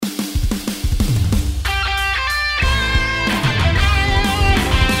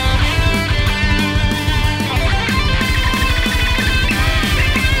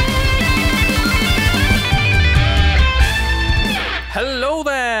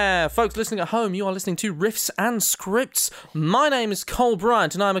there, folks listening at home. You are listening to Riffs and Scripts. My name is Cole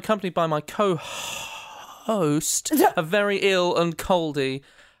Bryant, and I'm accompanied by my co-host, a very ill and coldy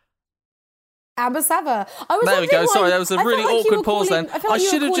Amber Sava. There we go. Sorry, that was a really awkward pause then. I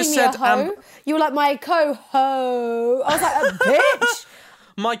should have just said you were like my co-ho. I was like, bitch.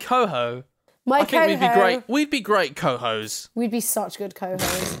 My co-ho. I think we'd be great. We'd be great co-hos. We'd be such good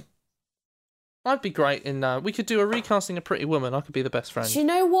co-hos. I'd be great in. We could do a recasting of Pretty Woman. I could be the best friend. Do you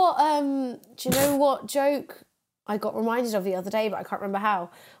know what joke I got reminded of the other day, but I can't remember how.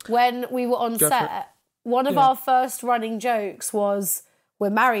 When we were on set, one of our first running jokes was,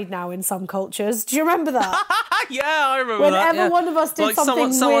 "We're married now in some cultures." Do you remember that? Yeah, I remember Whenever one of us did like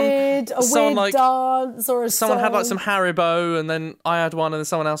something weird, a weird dance or a someone song. had like some Haribo, and then I had one, and then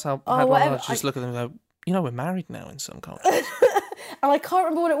someone else had one. And I'd just look at them and go, we're married now in some cultures. And I can't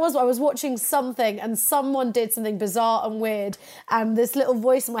remember what it was, but I was watching something and someone did something bizarre and weird, and this little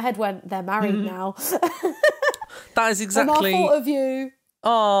voice in my head went, "They're married now." That is exactly... And I thought of you.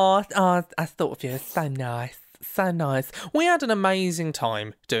 Oh, I thought of you. So nice. So nice. We had an amazing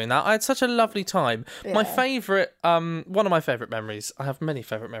time doing that. I had such a lovely time. Yeah. My favourite, one of my favourite memories, I have many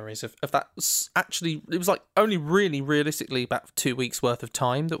favourite memories of that. Actually, it was like only really realistically about 2 weeks worth of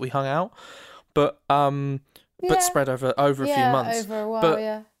time that we hung out. But spread over a few months. Over a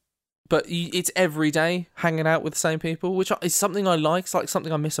while, But it's every day hanging out with the same people, which is something I like. It's like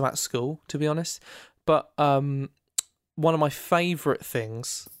something I miss about school, to be honest. But one of my favourite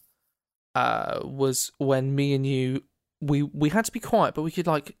things was when me and you, we had to be quiet, but we could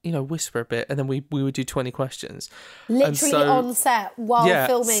whisper a bit, and then we would do 20 questions. Literally on set while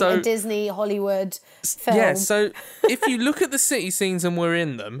filming a Disney Hollywood film. Yeah, so if you look at the city scenes and we're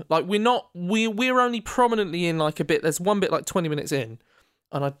in them, like we're only prominently in like a bit, there's one bit like 20 minutes in,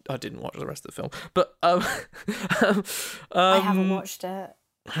 and I didn't watch the rest of the film, but I haven't watched it.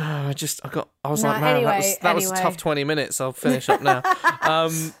 That was a tough 20 minutes. I'll finish up now.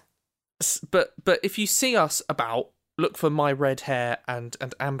 But if you see us about, look for my red hair, and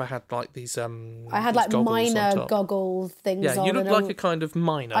Amber had like these I had like minor goggle things on. Yeah, you look like a kind of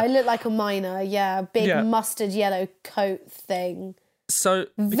miner. I look like a miner, big mustard yellow coat thing. So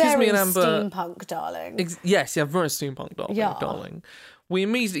because very me and Amber, steampunk, darling. Very steampunk, darling. We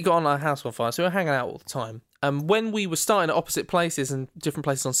immediately got on our house on fire, so we were hanging out all the time. When we were starting at opposite places and different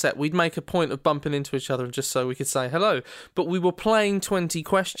places on set, we'd make a point of bumping into each other just so we could say hello. But we were playing 20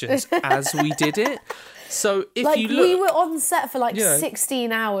 questions as we did it. So if you look... we were on set for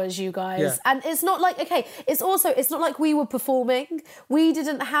 16 hours, you guys. Yeah. And it's not like, it's not like we were performing. We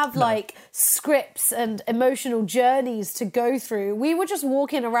didn't have scripts and emotional journeys to go through. We were just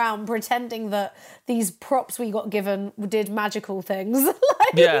walking around pretending that these props we got given did magical things.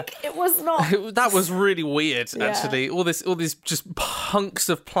 It was not... That was really weird, actually. All these just hunks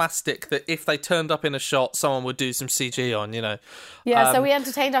of plastic that if they turned up in a shot, someone would do some CG on, Yeah, so we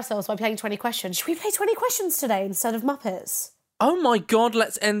entertained ourselves by playing 20 questions. Should we play 20 questions today instead of Muppets? Oh my God,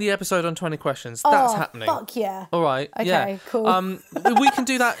 let's end the episode on 20 questions. That's happening. Fuck yeah. All right. Okay, cool. We can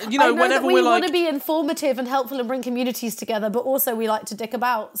do that, I know whenever that we want to be informative and helpful and bring communities together, but also we like to dick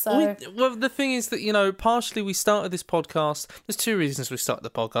about, so... Well, the thing is that, partially we started this podcast. There's two reasons we started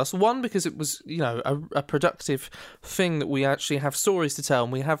the podcast. One, because it was, a productive thing that we actually have stories to tell,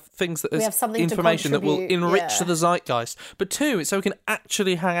 and we have things that... We have something information that will enrich the zeitgeist. But two, it's so we can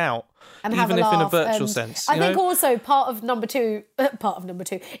actually hang out. And even if in a virtual sense. I think also part of number two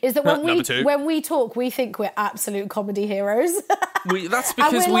is that when we talk, we think we're absolute comedy heroes. That's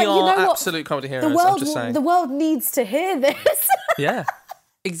because we are absolute comedy heroes. I'm just saying. The world needs to hear this. Yeah,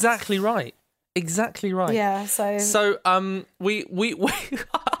 exactly right. Exactly right. Yeah. So we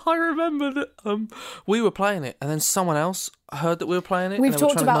I remember that we were playing it, and then someone else heard that we were playing it. We've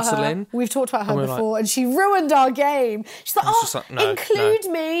talked about her. We've talked about her before, and she ruined our game. She's like, include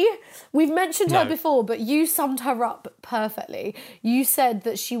me. We've mentioned her before, but you summed her up perfectly. You said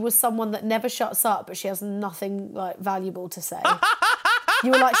that she was someone that never shuts up, but she has nothing valuable to say. You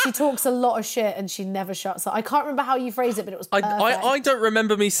were like, she talks a lot of shit and she never shuts up. I can't remember how you phrased it, but it was perfect. I don't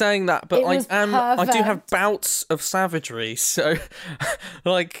remember me saying that, but I do have bouts of savagery, so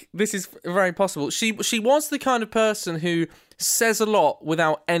this is very possible. She was the kind of person who says a lot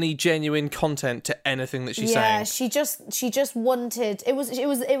without any genuine content to anything that she's saying. Yeah, she just wanted it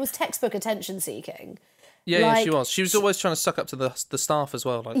was textbook attention seeking. Yeah, she was. She was always trying to suck up to the staff as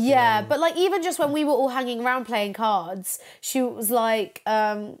well. But even just when we were all hanging around playing cards, she was like,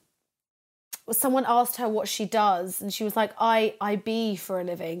 someone asked her what she does, and she was like, I be for a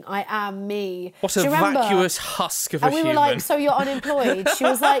living. I am me. What a vacuous husk of a human. And we were like, so you're unemployed? She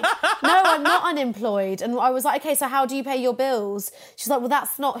was like, no, I'm not unemployed. And I was like, okay, so how do you pay your bills? She's like, well,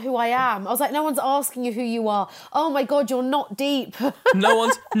 that's not who I am. I was like, no one's asking you who you are. Oh my God, you're not deep. No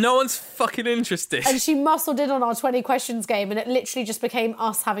one's fucking interested. And she muscled in on our 20 questions game, and it literally just became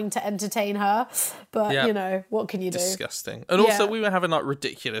us having to entertain her. But, you know, what can you do? Disgusting. And also, we were having like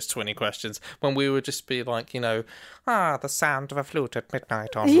ridiculous 20 questions when we would just be like, you know, the sound of a flute at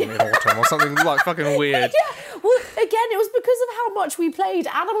midnight on mid-autumn or something like fucking weird. Yeah, well, again, it was because of how much we played.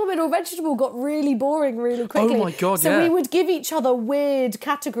 Animal, Middle, Vegetable got really boring really quickly. Oh my God, so we would give each other weird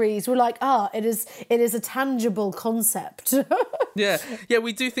categories. We're like, it is a tangible concept. Yeah,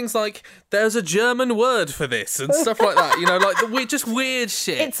 we do things like, there's a German word for this and stuff like that, you know, like just weird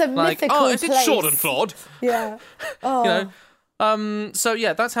shit. It's a like, mythical is it Schadenfreude? Yeah. Oh. You know? So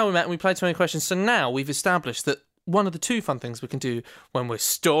yeah, that's how we met and we played 20 questions. So now we've established that one of the two fun things we can do when we're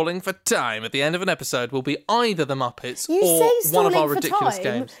stalling for time at the end of an episode will be either the Muppets or one of our ridiculous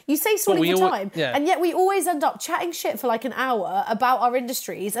games. You say stalling for time, and yet we always end up chatting shit for like an hour about our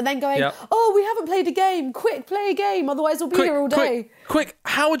industries and then going, we haven't played a game. Quick, play a game, otherwise we'll be here all day. Quick,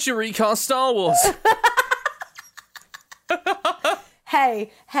 how would you recast Star Wars?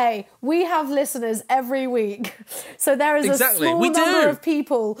 Hey, we have listeners every week. So there is a small number of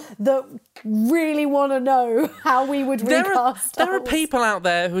people that really want to know how we would recast Star Wars. There are people out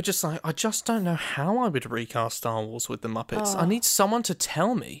there who are just like, I just don't know how I would recast Star Wars with the Muppets. I need someone to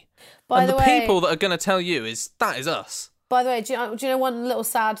tell me. By the way, people that are going to tell you that is us. By the way, do you know one little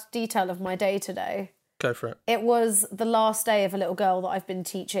sad detail of my day today? Go for it. It was the last day of a little girl that I've been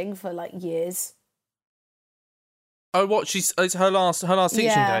teaching for like years. Oh, what? It's her last teaching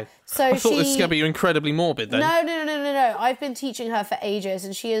day? So I thought this was going to be incredibly morbid then. No. I've been teaching her for ages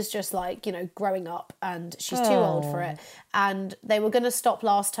and she is just like, you know, growing up and she's too old for it. And they were going to stop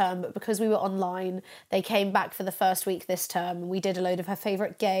last term, but because we were online, they came back for the first week this term and we did a load of her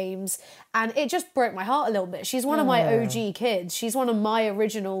favourite games. And it just broke my heart a little bit. She's one of my OG kids. She's one of my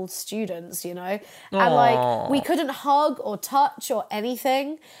original students, you know. And like, we couldn't hug or touch or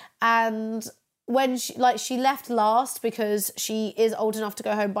anything. And when she left last because she is old enough to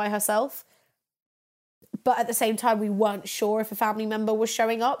go home by herself. But at the same time, we weren't sure if a family member was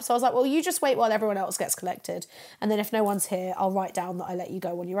showing up. So I was like, well, you just wait while everyone else gets collected. And then if no one's here, I'll write down that I let you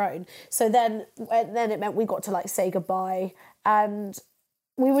go on your own. So then it meant we got to like say goodbye. And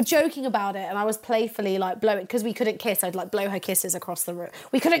we were joking about it and I was playfully like blowing, because we couldn't kiss, I'd like blow her kisses across the room.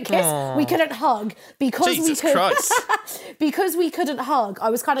 We couldn't kiss, we couldn't hug because because we couldn't hug.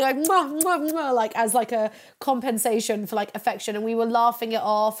 I was kind of going mwah, mwah, mwah, like as like a compensation for like affection, and we were laughing it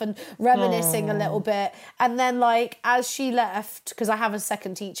off and reminiscing a little bit. And then like as she left, because I have a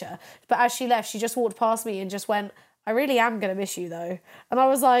second teacher, but as she left, she just walked past me and just went, I really am going to miss you though. And I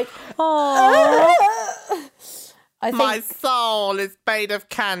was like, oh. My soul is made of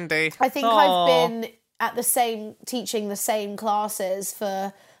candy. I think I've been at teaching the same classes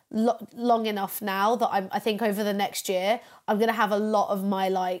for long enough now that I think over the next year, I'm going to have a lot of my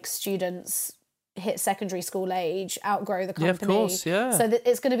like students hit secondary school age, outgrow the company. Yeah, of course, yeah. So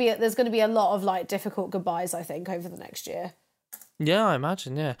there's going to be a lot of like difficult goodbyes, I think, over the next year. Yeah, I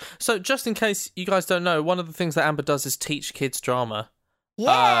imagine, yeah. So just in case you guys don't know, one of the things that Amber does is teach kids drama.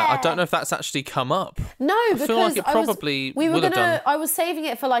 Yeah. I don't know if that's actually come up. No, because I feel like it probably would have done. I was saving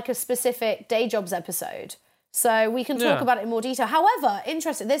it for like a specific Day Jobs episode, so we can talk about it in more detail. However,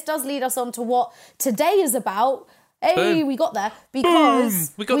 interesting, this does lead us on to what today is about. Hey, boom. We got there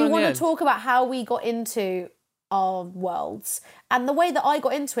because we want to talk about how we got into our worlds. And the way that I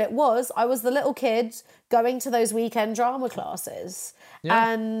got into it was I was the little kid going to those weekend drama classes,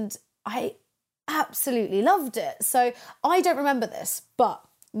 and I absolutely loved it. So I don't remember this, but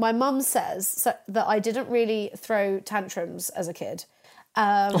my mum says that I didn't really throw tantrums as a kid.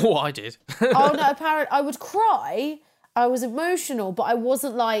 I did. Oh no, apparently I would cry. I was emotional, but I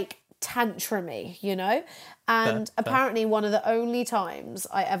wasn't like tantrumy, you know? And apparently one of the only times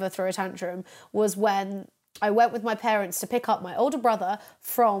I ever threw a tantrum was when I went with my parents to pick up my older brother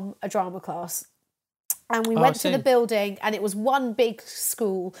from a drama class. And we went to the building and it was one big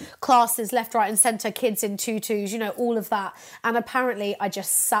school, classes left, right and centre, kids in tutus, you know, all of that. And apparently I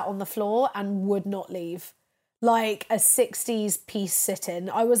just sat on the floor and would not leave. Like a 60s piece sit-in.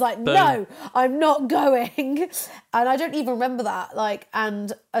 I was like, no, I'm not going. And I don't even remember that. Like,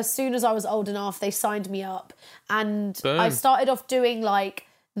 and as soon as I was old enough, they signed me up. And I started off doing like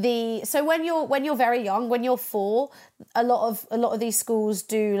So when you're very young, when you're 4, a lot of these schools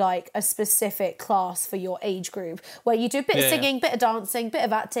do like a specific class for your age group where you do a bit of singing, bit of dancing, bit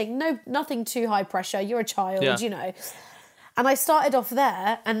of acting. Nothing too high pressure. You're a child, you know. And I started off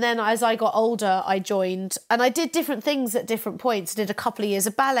there, and then as I got older, I joined, and I did different things at different points. I did a couple of years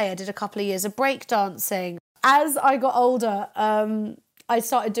of ballet. I did a couple of years of breakdancing. As I got older, I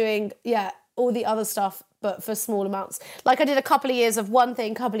started doing all the other stuff, but for small amounts. Like I did a couple of years of one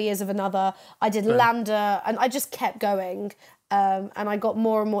thing, couple of years of another. I did LAMDA, and I just kept going. And I got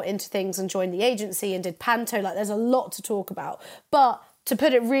more and more into things and joined the agency and did panto. Like there's a lot to talk about. But to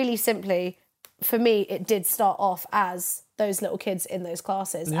put it really simply, for me, it did start off as those little kids in those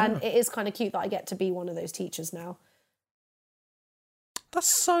classes. Yeah. And it is kind of cute that I get to be one of those teachers now.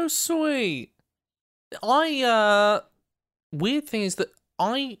 That's so sweet. Weird thing is that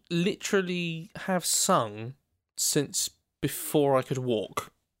I literally have sung since before I could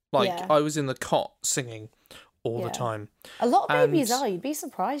walk. I was in the cot singing all the time. A lot of babies are. You'd be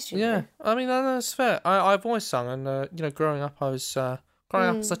surprised, you know. I mean, that's fair. I've always sung, and, growing up, I was... Growing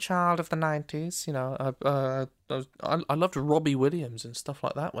up as a child of the 90s, I loved Robbie Williams and stuff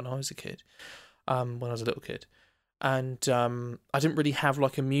like that when I was a kid, when I was a little kid. And I didn't really have,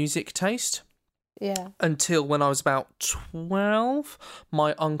 like, a music taste. Yeah. Until when I was about 12,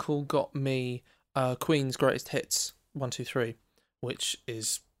 my uncle got me Queen's Greatest Hits 1, 2, 3, which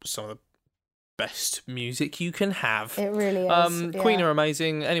is some of the best music you can have. It really is. Queen are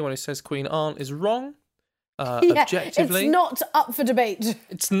amazing. Anyone who says Queen aren't is wrong. Objectively, it's not up for debate.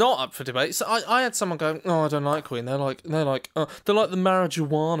 It's not up for debate. So I had someone going, "Oh, I don't like Queen. They're like the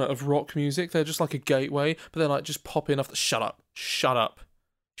marijuana of rock music. They're just like a gateway, but they're like just popping off the shut up.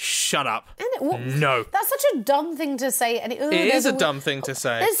 No, that's such a dumb thing to say. And it is a dumb thing to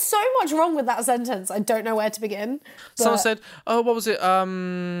say. There's so much wrong with that sentence. I don't know where to begin. But... Someone said, "Oh, what was it?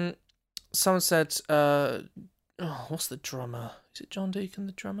 Someone said, what's the drummer? Is it John Deacon,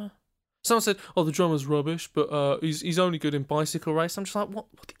 the drummer?" Someone said, "Oh, the drummer's rubbish, but he's only good in Bicycle Race." I'm just like, what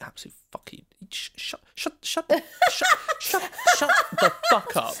the absolute fucking shut the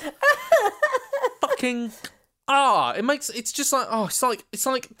fuck up. Fucking it's just like it's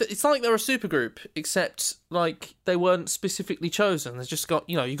like they're a supergroup, except like they weren't specifically chosen. They've just got,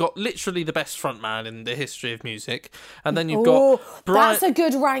 you got literally the best frontman in the history of music, and then you've got Brian. That's a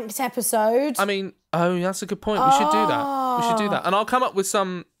good ranked episode. I mean, that's a good point. We should do that, and I'll come up with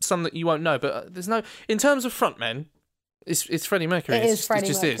some that you won't know. But there's no, in terms of frontmen, it's Freddie Mercury. It is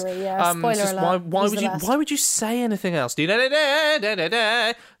Freddie Mercury. Yeah. Spoiler alert. Why would you say anything else?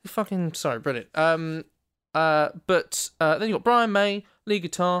 Fucking sorry, brilliant. But then you got Brian May, lead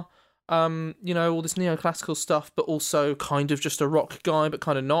guitar, all this neoclassical stuff, but also kind of just a rock guy, but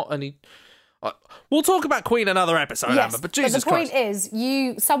kind of not. And we'll talk about Queen another episode, Amber. But Jesus Christ, point is,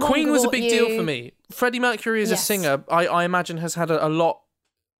 Queen was a big deal for me. Freddie Mercury as a singer, I imagine, has had a lot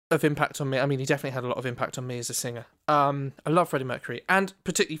of impact on me. I mean, he definitely had a lot of impact on me as a singer. I love Freddie Mercury, and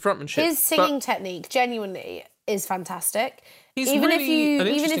particularly frontmanship. His singing technique genuinely is fantastic. He's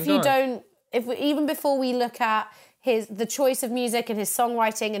even before we look at the choice of music and his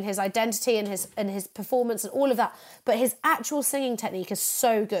songwriting and his identity and his performance and all of that, but his actual singing technique is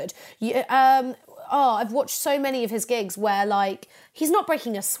so good. I've watched so many of his gigs where like he's not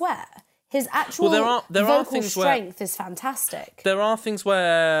breaking a sweat. His actual vocal strength is fantastic. There are things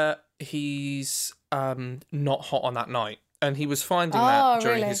where he's not hot on that night, and he was finding that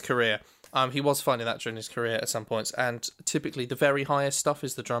during his career. He was finding that during his career at some points, and typically the very highest stuff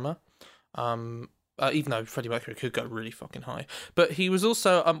is the drummer. Even though Freddie Mercury could go really fucking high. But he was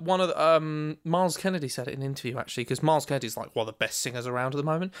also one of the... Miles Kennedy said it in an interview, actually, because Miles Kennedy's like one of the best singers around at the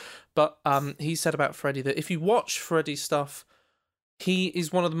moment. But he said about Freddie that if you watch Freddie's stuff, he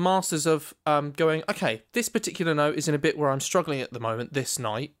is one of the masters of going, okay, this particular note is in a bit where I'm struggling at the moment this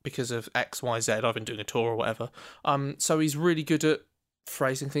night because of X, Y, Z. I've been doing a tour or whatever. So he's really good at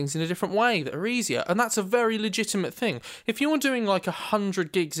phrasing things in a different way that are easier. And that's a very legitimate thing. If you're doing like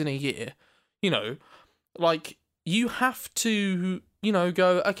 100 gigs in a year, like you have to,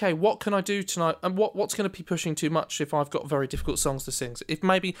 go, okay, what can I do tonight? And what's going to be pushing too much if I've got very difficult songs to sing? If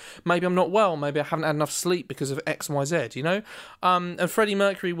maybe I'm not well, maybe I haven't had enough sleep because of X, Y, Z, And Freddie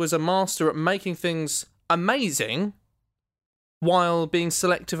Mercury was a master at making things amazing while being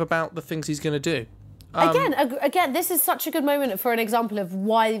selective about the things he's going to do. Again, this is such a good moment for an example of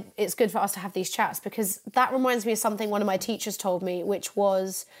why it's good for us to have these chats, because that reminds me of something one of my teachers told me, which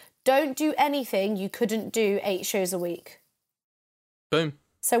was, don't do anything you couldn't do 8 shows a week. Boom.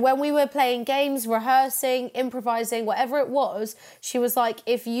 So when we were playing games, rehearsing, improvising, whatever it was, she was like,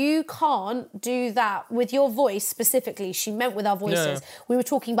 if you can't do that with your voice specifically, she meant with our voices. Yeah. We were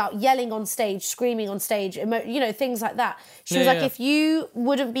talking about yelling on stage, screaming on stage, things like that. She was like, if you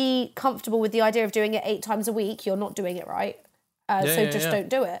wouldn't be comfortable with the idea of doing it 8 times a week, you're not doing it right. Don't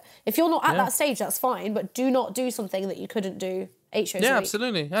do it. If you're not at that stage, that's fine, but do not do something that you couldn't do 8 shows a week. Yeah,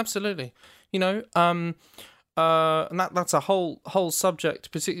 absolutely. And that's a whole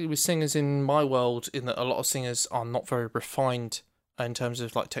subject, particularly with singers in my world, in that a lot of singers are not very refined in terms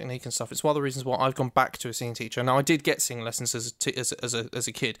of like technique and stuff. It's one of the reasons why I've gone back to a singing teacher. Now, I did get singing lessons as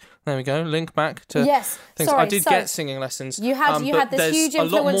a kid. There we go. Link back to things. I did get singing lessons. You had this huge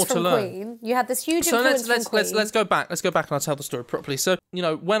influence from Queen. You had this huge influence from Queen. Let's go back and I'll tell the story properly. So,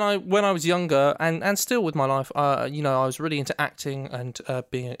 when I was younger and still with my life, I was really into acting and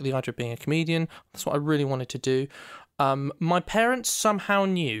being the idea of being a comedian. That's what I really wanted to do. My parents somehow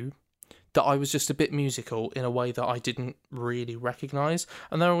knew that I was just a bit musical in a way that I didn't really recognise.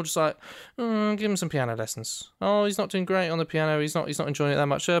 And they're all just like, give him some piano lessons. Oh, he's not doing great on the piano. He's not enjoying it that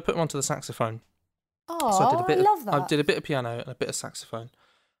much. Put him onto the saxophone. Oh, so I love that. I did a bit of piano and a bit of saxophone.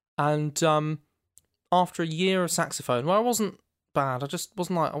 And after a year of saxophone, I wasn't bad. I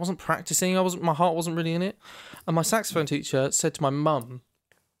wasn't practising. My heart wasn't really in it. And my saxophone teacher said to my mum,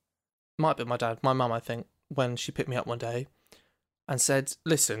 might be my dad, my mum, I think, when she picked me up one day, and said,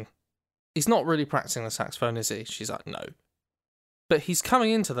 listen, he's not really practicing the saxophone, is he? She's like, no. But he's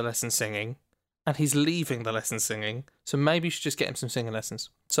coming into the lesson singing, and he's leaving the lesson singing, so maybe you should just get him some singing lessons.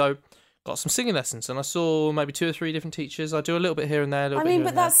 So, got some singing lessons, and I saw maybe 2 or 3 different teachers. I do a little bit here and there,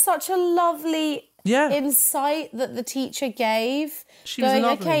 but that's such a lovely insight that the teacher gave. She was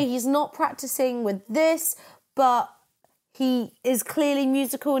lovely. Okay, he's not practicing with this, but he is clearly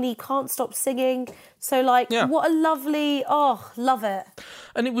musical and he can't stop singing. So, what a lovely... Oh, love it.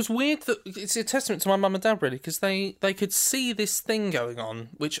 And it was weird that... It's a testament to my mum and dad, really, because they could see this thing going on,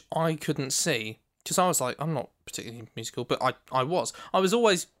 which I couldn't see. Because I was like, I'm not particularly musical, but I was. I was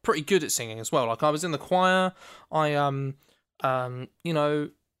always pretty good at singing as well. Like, I was in the choir. I,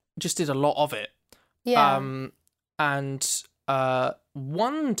 just did a lot of it. Yeah.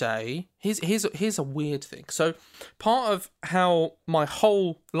 One day, here's a weird thing. So, part of how my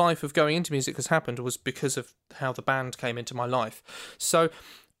whole life of going into music has happened was because of how the band came into my life. So,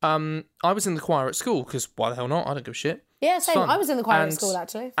 I was in the choir at school, because why the hell not? I don't give a shit. Yeah, same. I was in the choir at school,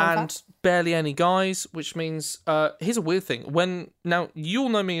 actually. And barely any guys, which means, here's a weird thing. Now, you'll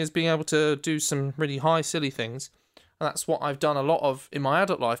know me as being able to do some really high, silly things, and that's what I've done a lot of in my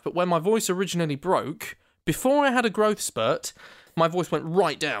adult life. But when my voice originally broke, before I had a growth spurt, my voice went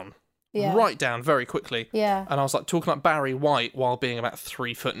right down. Yeah. Right down very quickly. Yeah. And I was like talking like Barry White while being about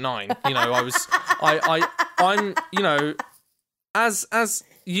 3'9". I'm as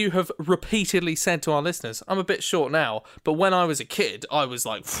you have repeatedly said to our listeners, I'm a bit short now, but when I was a kid, I was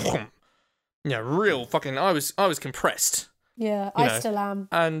like, real fucking, I was compressed. Yeah, I still am.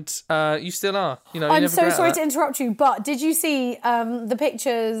 And you still are. I'm so sorry to interrupt you, but did you see the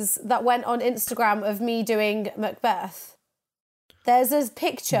pictures that went on Instagram of me doing Macbeth? There's a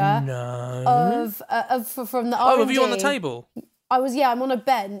picture of from the R&D. Oh, of you on the table? I'm on a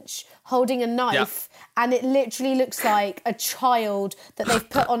bench holding a knife, and it literally looks like a child that they've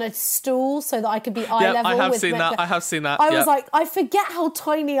put on a stool so that I could be eye level. I have seen that. I was like, I forget how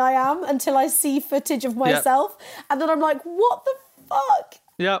tiny I am until I see footage of myself, and then I'm like, what the fuck?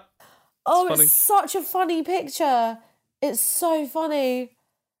 Yep. It's such a funny picture. It's so funny.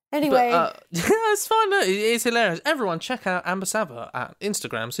 Anyway. But, it's fine. It's hilarious. Everyone check out Amber Sava at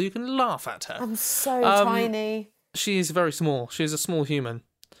Instagram so you can laugh at her. I'm so tiny. She is very small. She is a small human.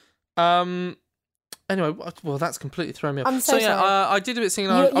 Anyway, well, that's completely thrown me off. I'm so sorry. I did a bit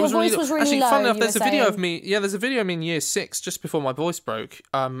singing. Your voice was really actually, low, funny enough, there's a video of me. Yeah, there's a video of me in year 6, just before my voice broke,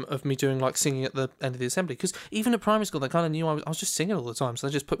 of me doing like singing at the end of the assembly. Because even at primary school, they kind of knew I was just singing all the time, so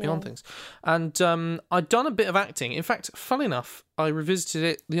they just put me on things. And I'd done a bit of acting. In fact, funny enough, I revisited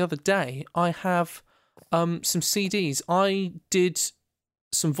it the other day. I have some CDs. I did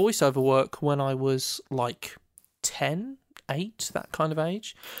some voiceover work when I was like 10, 8, that kind of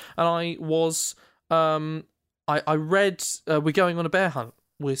age, and I was. I read We're Going on a Bear Hunt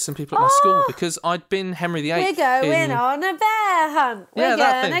with some people at my school because I'd been Henry VIII. We're going on a bear hunt. We're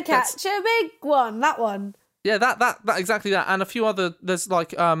gonna catch a big one. That one. Yeah, that exactly that, and a few other. There's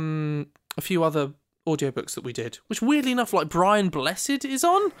like a few other audiobooks that we did, which weirdly enough, like Brian Blessed is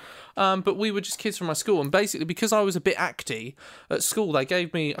on. But we were just kids from my school, and basically because I was a bit acty at school, they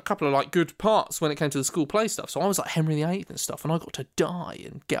gave me a couple of like good parts when it came to the school play stuff. So I was like Henry VIII and stuff, and I got to die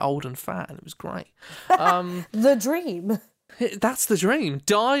and get old and fat, and it was great. The dream. That's the dream.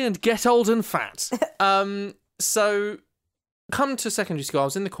 Die and get old and fat. So, come to secondary school, I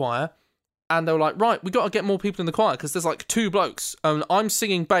was in the choir, and they were like, right, we got to get more people in the choir, because there's like 2 blokes. I'm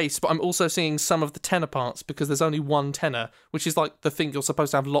singing bass, but I'm also singing some of the tenor parts, because there's only one tenor, which is like the thing you're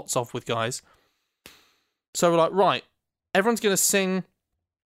supposed to have lots of with guys. So we're like, right, everyone's going to sing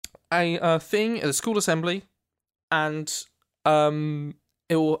a thing at the school assembly, and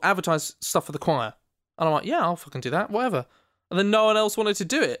it will advertise stuff for the choir. And I'm like, yeah, I'll fucking do that, whatever. And then no one else wanted to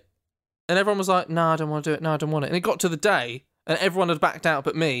do it. And everyone was like, no, I don't want to do it, no, I don't want it. And it got to the day, and everyone had backed out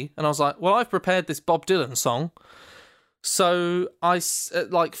but me, and I was like, well, I've prepared this Bob Dylan song. So I,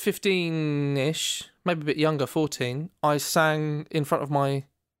 at like 15-ish, maybe a bit younger, 14, I sang in front of my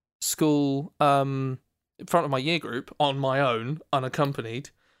school, in front of my year group, on my own,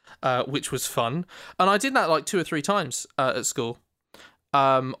 unaccompanied, which was fun. And I did that like 2 or 3 times at school.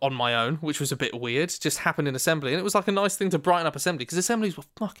 On my own, which was a bit weird, just happened in assembly, and it was like a nice thing to brighten up assembly, because assemblies were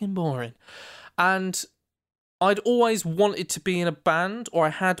fucking boring. And I'd always wanted to be in a band, or I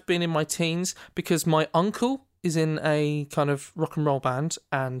had been in my teens, because my uncle is in a kind of rock and roll band,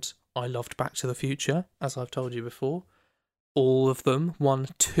 and I loved Back to the Future, as I've told you before. All of them, 1,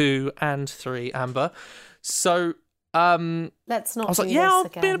 2, and 3, Amber. So let's not. I was like, yeah, I'll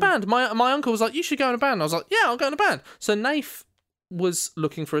be in a band. My uncle was like, you should go in a band. I was like, yeah, I'll go in a band. So Nath was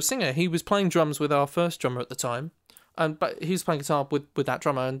looking for a singer. He was playing drums with our first drummer at the time, but he was playing guitar with that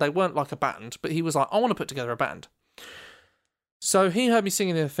drummer, and they weren't like a band, but he was like, I want to put together a band. So he heard me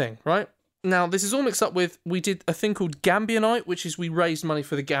singing in a thing, right? Now, this is all mixed up with, we did a thing called Gambia Night, which is we raised money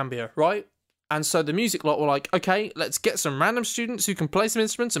for the Gambia, right? And so the music lot were like, okay, let's get some random students who can play some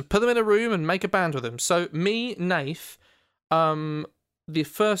instruments and put them in a room and make a band with them. So me, Nath, the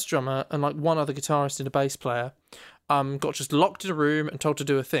first drummer, and like one other guitarist and a bass player, got just locked in a room and told to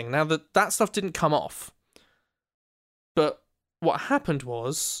do a thing. Now, that stuff didn't come off. But what happened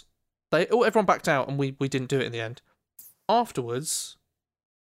was, everyone backed out, and we didn't do it in the end. Afterwards,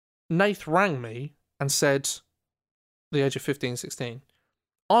 Nath rang me and said, at the age of 15, 16,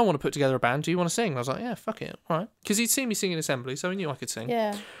 I want to put together a band. Do you want to sing? And I was like, yeah, fuck it. All right. Because he'd seen me sing in assembly, so he knew I could sing.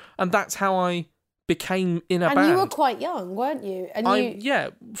 Yeah. And that's how I became in a band. And you were quite young, weren't you? And yeah,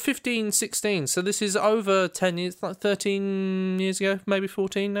 15, 16. So this is over 10 years, like 13 years ago, maybe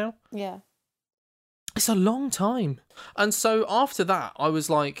 14 now. Yeah. It's a long time. And so after that, I was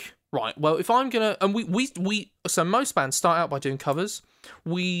like, right, well, if I'm going to... And so most bands start out by doing covers.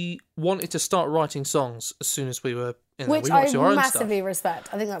 We wanted to start writing songs as soon as we were in there. Which I massively respect.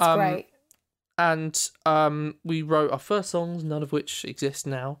 I think that's great. And we wrote our first songs, none of which exist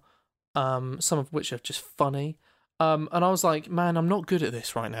now. Some of which are just funny. And I was like, man, I'm not good at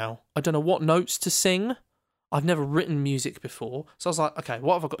this right now. I don't know what notes to sing. I've never written music before. So I was like, okay,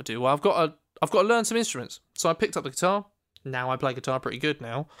 what have I got to do? Well, I've got to learn some instruments. So I picked up the guitar. Now I play guitar pretty good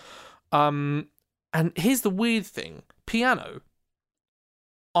now. And here's the weird thing. Piano.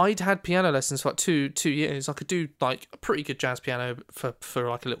 I'd had piano lessons for like two years. I could do like a pretty good jazz piano for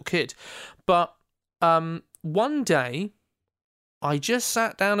like a little kid. But one day, I just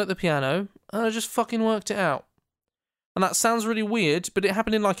sat down at the piano and I just fucking worked it out. And that sounds really weird, but it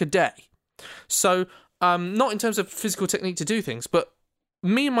happened in like a day. So, not in terms of physical technique to do things, but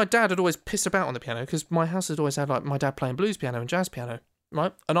me and my dad had always pissed about on the piano, because my house had always had like my dad playing blues piano and jazz piano,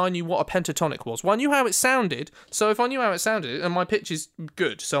 right? And I knew what a pentatonic was. Well, I knew how it sounded, so if I knew how it sounded, and my pitch is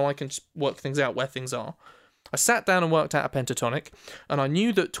good, so I can just work things out where things are. I sat down and worked out a pentatonic, and I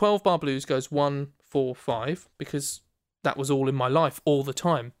knew that 12-bar blues goes 1, 4, 5, because that was all in my life, all the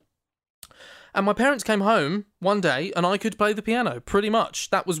time. And my parents came home one day and I could play the piano, pretty much.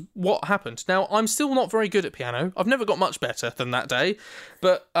 That was what happened. Now, I'm still not very good at piano. I've never got much better than that day.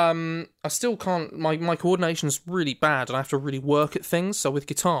 But I still can't... My coordination's really bad and I have to really work at things. So with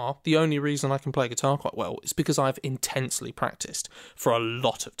guitar, the only reason I can play guitar quite well is because I've intensely practiced for a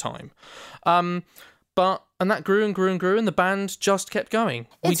lot of time. And that grew and grew and grew, and the band just kept going.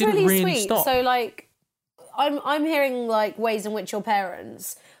 We didn't really stop. So, like... I'm hearing like ways in which your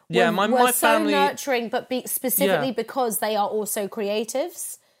parents were so family nurturing, but specifically because they are also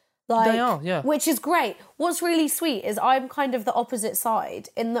creatives. Like, they are, yeah. Which is great. What's really sweet is I'm kind of the opposite side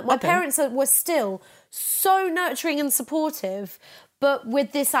in that my parents were still so nurturing and supportive, but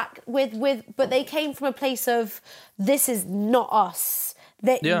with this but they came from a place of, this is not us.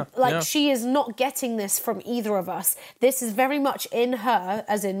 She is not getting this from either of us. This is very much in her,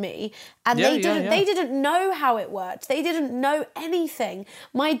 as in me. And they didn't know how it worked. They didn't know anything.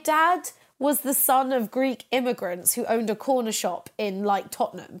 My dad was the son of Greek immigrants who owned a corner shop in like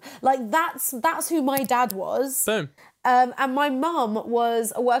Tottenham. Like that's who my dad was. Boom. And my mum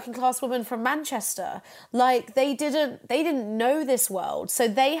was a working class woman from Manchester. Like, they didn't know this world. So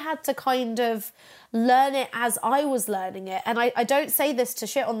they had to kind of learn it as I was learning it. And I don't say this to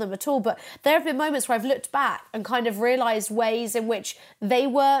shit on them at all, but there have been moments where I've looked back and kind of realised ways in which they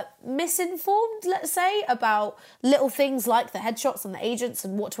were misinformed, let's say, about little things like the headshots and the agents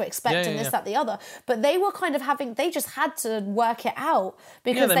and what to expect and this, that, the other. But they were kind of they just had to work it out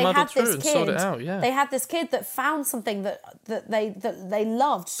because they had this kid. They had this kid that found something that they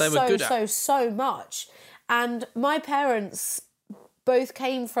loved so much. And my parents both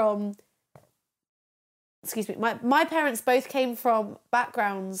came from... My parents both came from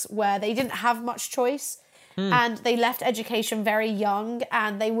backgrounds where they didn't have much choice and they left education very young,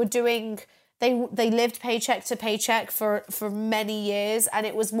 and they were doing... They lived paycheck to paycheck for many years, and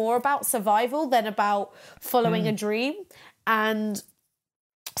it was more about survival than about following a dream. And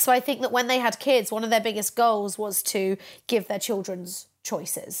so I think that when they had kids, one of their biggest goals was to give their children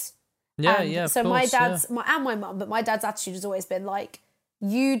choices. So my dad's... and my mum, but my dad's attitude has always been like,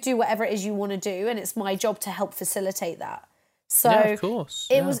 you do whatever it is you want to do, and it's my job to help facilitate that. So of course.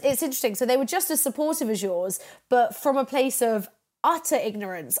 It's interesting. So they were just as supportive as yours, but from a place of utter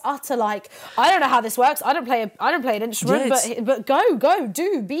ignorance, utter like, I don't know how this works. I don't play an instrument, but go,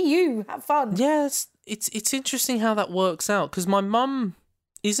 be you, have fun. Yeah, it's interesting how that works out, because my mum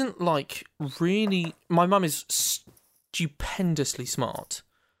isn't like really. My mum is stupendously smart,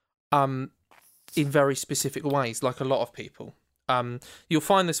 in very specific ways, like a lot of people. You'll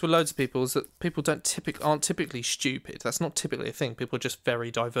find this with loads of people, is that people aren't typically stupid. That's not typically a thing. People are just very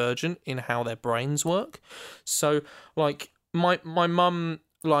divergent in how their brains work. So, like, my mum,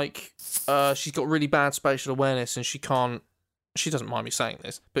 like, she's got really bad spatial awareness, and she doesn't mind me saying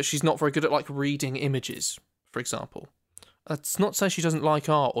this, but she's not very good at, like, reading images, for example. That's not to say she doesn't like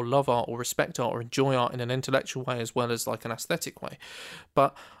art or love art or respect art or enjoy art in an intellectual way as well as, like, an aesthetic way.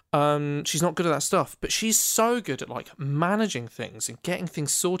 But... she's not good at that stuff, but she's so good at like managing things and getting things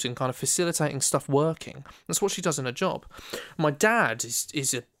sorted and kind of facilitating stuff working. That's what she does in her job. My dad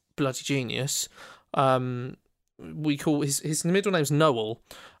is a bloody genius. We call his middle name's Noel,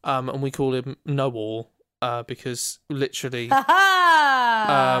 and we call him Noel because literally, but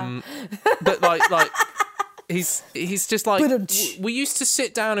like he's just like, we used to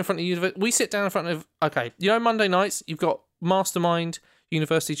sit down in front of okay, you know, Monday nights you've got Mastermind,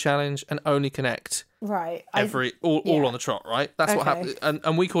 University Challenge, and Only Connect. Right. All on the trot, right? That's what happens.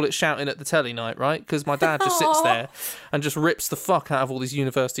 And we call it shouting at the telly night, right? Because my dad just sits there and just rips the fuck out of all these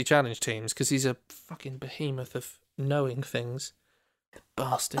University Challenge teams because he's a fucking behemoth of knowing things.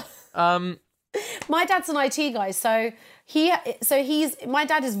 Bastard. My dad's an IT guy, so my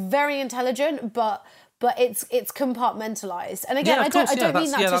dad is very intelligent, but it's compartmentalised. And again, I don't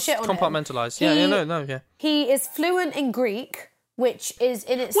mean that to shit on him. Compartmentalised. He is fluent in Greek, which is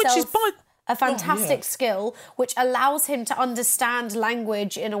in itself a fantastic skill, which allows him to understand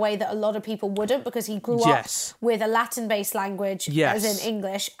language in a way that a lot of people wouldn't, because he grew up with a Latin-based language, as in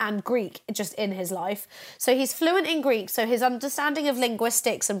English, and Greek just in his life. So he's fluent in Greek, so his understanding of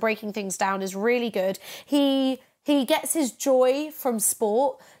linguistics and breaking things down is really good. He gets his joy from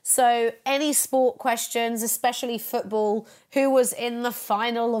sport. So any sport questions, especially football, who was in the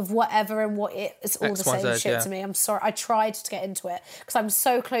final of whatever and it's all the same shit to me. I'm sorry. I tried to get into it because I'm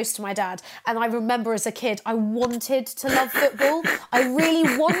so close to my dad. And I remember as a kid, I wanted to love football. I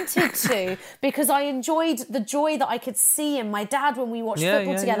really wanted to, because I enjoyed the joy that I could see in my dad when we watched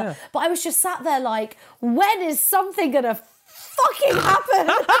football together. Yeah. But I was just sat there like, when is something going to fucking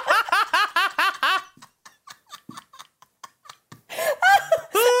happen?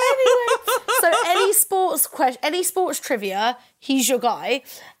 Anyway, so any sports trivia, he's your guy.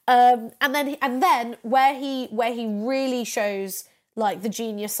 And then where he really shows like the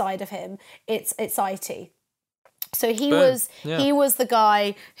genius side of him, it's IT. So he was the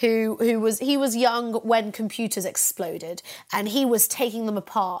guy who was young when computers exploded, and he was taking them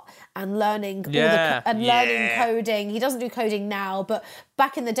apart and learning learning coding. He doesn't do coding now, but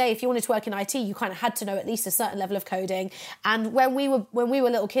back in the day, if you wanted to work in IT, you kind of had to know at least a certain level of coding. And when we were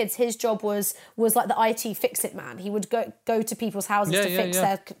little kids, his job was like the IT fix-it man. He would go to people's houses to fix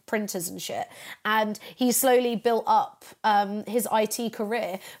their printers and shit. And he slowly built up his IT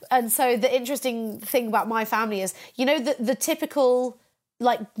career. And so the interesting thing about my family is, you know, the typical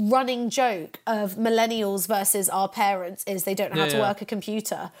like running joke of millennials versus our parents is they don't know how to work a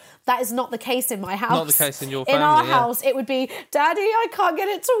computer. That is not the case in my house. Not the case in your family. In our house, it would be, Daddy, I can't get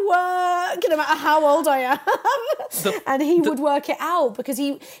it to work, no matter how old I am. And he would work it out because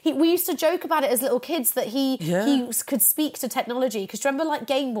we used to joke about it as little kids that he could speak to technology. Because remember, like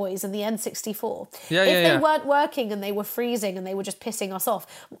Game Boys and the N64? If they weren't working and they were freezing and they were just pissing us off,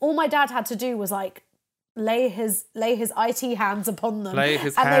 all my dad had to do was like lay his IT hands upon them. Lay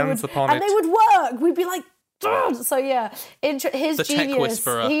his hands upon it. And they would work. We'd be like, ugh. So yeah, his the genius. Tech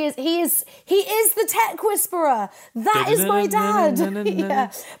whisperer. He is the tech whisperer. That is my dad.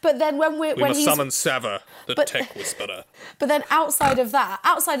 Yeah. But then when he's summon Sever, the tech whisperer. But then outside of that,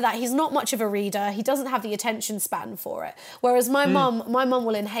 he's not much of a reader. He doesn't have the attention span for it. Whereas my mum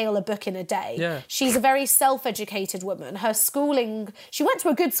will inhale a book in a day. Yeah. She's a very self-educated woman. Her schooling, she went to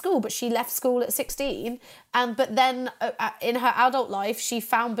a good school, but she left school at 16. But then in her adult life, she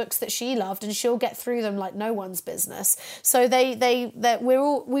found books that she loved, and she'll get through them like no one's business. So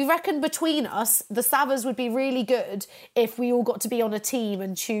we reckon between us, the Savas would be really good if we all got to be on a team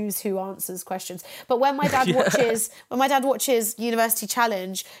and choose who answers questions. But when my dad watches University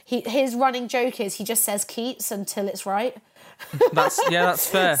Challenge, his running joke is he just says Keats until it's right. That's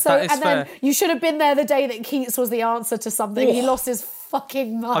fair. So, that is and fair. then you should have been there the day that Keats was the answer to something. He lost his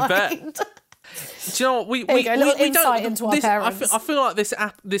fucking mind. I bet. Do you know what we insight into our parents. I feel like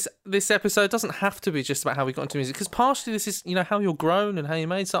this episode doesn't have to be just about how we got into music, because partially this is how you're grown and how you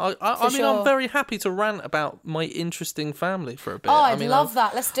made. So I'm very happy to rant about my interesting family for a bit. I'd love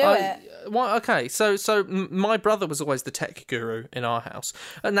that. Let's do it. Well, okay, so my brother was always the tech guru in our house.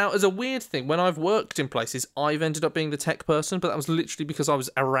 And now, as a weird thing, when I've worked in places, I've ended up being the tech person, but that was literally because I was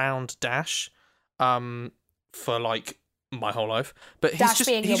around Dash, for like my whole life. But Dash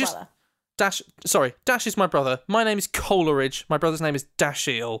being your brother. Dash is my brother. My name is Coleridge. My brother's name is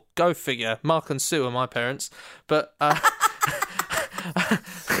Dashiell. Go figure. Mark and Sue are my parents. But oh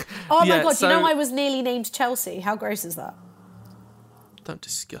my god! So, I was nearly named Chelsea. How gross is that? Don't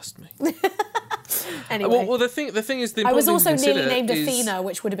disgust me. Anyway, well, the thing is, I was also nearly named Athena,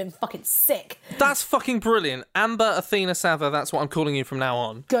 which would have been fucking sick. That's fucking brilliant, Amber Athena Sava. That's what I'm calling you from now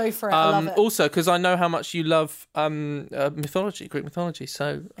on. Go for it. I love it. Also, because I know how much you love mythology, Greek mythology.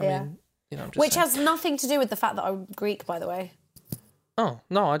 So I mean. Which has nothing to do with the fact that I'm Greek, by the way. Oh,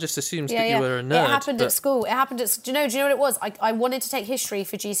 no, I just assumed that you were a nerd. It happened at school. Do you know what it was? I wanted to take history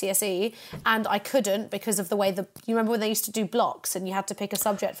for GCSE, and I couldn't because of the way you remember when they used to do blocks and you had to pick a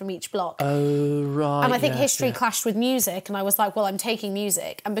subject from each block? Oh, right. And I think history clashed with music, and I was like, well, I'm taking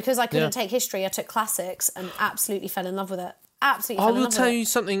music. And because I couldn't take history, I took classics and absolutely fell in love with it. I will tell you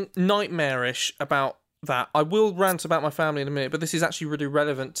something nightmarish about that. I will rant about my family in a minute, but this is actually really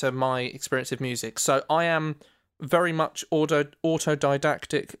relevant to my experience of music. So I am very much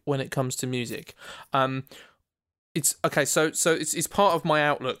autodidactic when it comes to music. It's okay. So it's part of my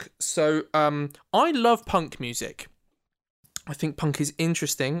outlook. So I love punk music. I think punk is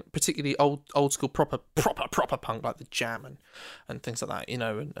interesting, particularly old school proper punk like the Jam and things like that,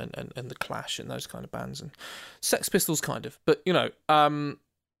 and the Clash and those kind of bands, and Sex Pistols kind of. But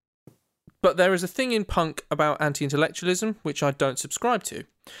but there is a thing in punk about anti-intellectualism, which I don't subscribe to.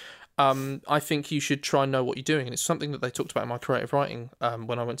 I think you should try and know what you're doing. And it's something that they talked about in my creative writing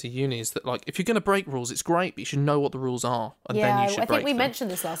when I went to uni, is that, like, if you're going to break rules, it's great, but you should know what the rules are. And then you should break them. I think we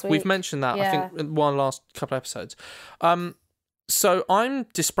mentioned this last week. We've mentioned that, I think, in one last couple of episodes. So I'm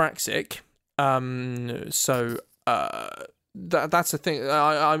dyspraxic. That's the thing.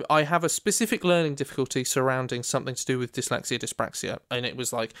 I have a specific learning difficulty surrounding something to do with dyspraxia, and it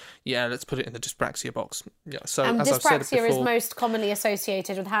was like, let's put it in the dyspraxia box. Yeah. So and as dyspraxia I've said before, is most commonly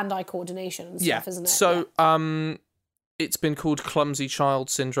associated with hand-eye coordination and stuff, isn't it? So it's been called clumsy child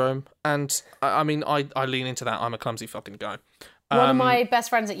syndrome, and I mean I lean into that. I'm a clumsy fucking guy. One of my best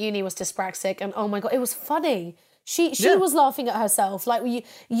friends at uni was dyspraxic, and oh my god, it was funny. She was laughing at herself. Like,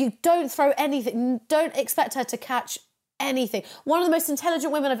 you don't throw anything. Don't expect her to catch anything. One of the most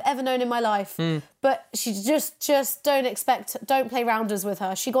intelligent women I've ever known in my life. But she just don't play rounders with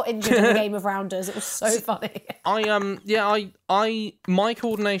her. She got injured in a game of rounders. It was so funny. My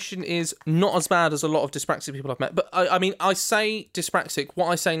coordination is not as bad as a lot of dyspraxic people I've met. But I mean, I say dyspraxic. What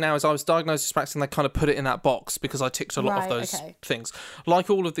I say now is I was diagnosed dyspraxic, and they kind of put it in that box because I ticked a lot of those things.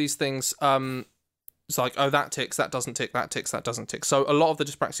 Like all of these things, it's like, oh, that ticks, that doesn't tick, that ticks, that doesn't tick. So a lot of the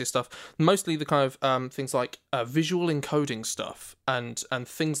dyspraxia stuff, mostly the kind of things like visual encoding stuff and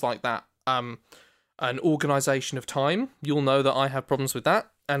things like that, and organisation of time. You'll know that I have problems with that,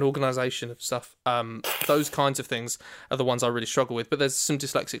 and organisation of stuff. Those kinds of things are the ones I really struggle with. But there's some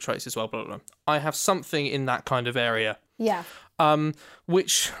dyslexic traits as well. Blah, blah, blah. I have something in that kind of area. Yeah.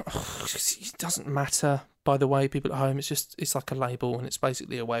 which it doesn't matter. By the way, people at home, it's like a label, and it's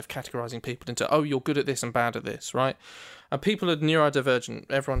basically a way of categorising people into, oh, you're good at this and bad at this, right? And people are neurodivergent,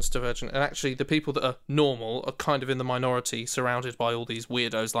 everyone's divergent, and actually the people that are normal are kind of in the minority, surrounded by all these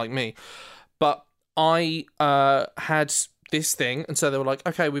weirdos like me. But I had this thing, and so they were like,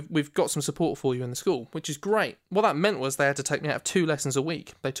 okay, we've got some support for you in the school, which is great. What that meant was they had to take me out of 2 lessons a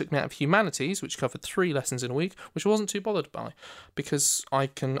week. They took me out of humanities, which covered 3 lessons in a week, which I wasn't too bothered by, because I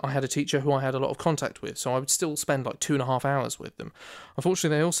had a teacher who I had a lot of contact with, so I would still spend like 2.5 hours with them.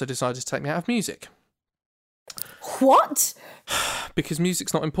 Unfortunately, they also decided to take me out of music. What? Because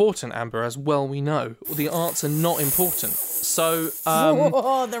music's not important, Amber, as well we know. The arts are not important. So,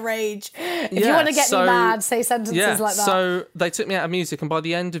 the rage. If you want to get me mad, say sentences like that. So they took me out of music, and by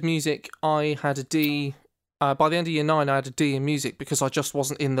the end of music, I had a D. By the end of year 9, I had a D in music because I just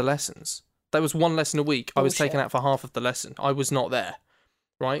wasn't in the lessons. There was 1 lesson a week. I was taken out for half of the lesson. I was not there,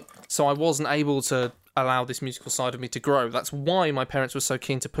 right? So I wasn't able to allow this musical side of me to grow. That's why my parents were so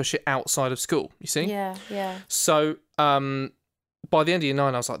keen to push it outside of school, you see? Yeah. So by the end of year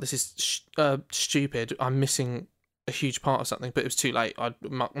 9, I was like, this is stupid. I'm missing a huge part of something, but it was too late. I'd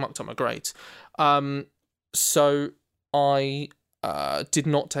mucked up my grades. So I did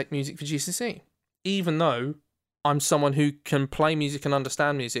not take music for GCSE, even though I'm someone who can play music and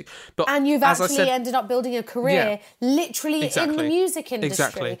understand music. And you've actually ended up building a career literally in the music industry.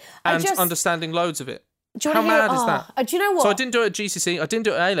 Exactly. And understanding loads of it. How mad is that? Do you know what? So I didn't do it at GCSE, I didn't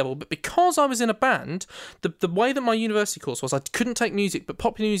do it at A-level, but because I was in a band, the way that my university course was, I couldn't take music, but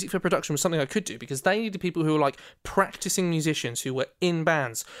popular music for production was something I could do, because they needed people who were like practicing musicians, who were in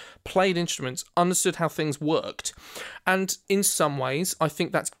bands, played instruments, understood how things worked. And in some ways, I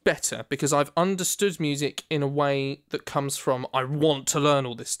think that's better, because I've understood music in a way that comes from, I want to learn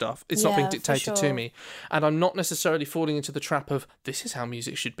all this stuff. It's not being dictated to me. And I'm not necessarily falling into the trap of, this is how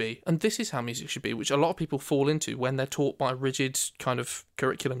music should be, and this is how music should be, which a lot of people fall into when they're taught by rigid kind of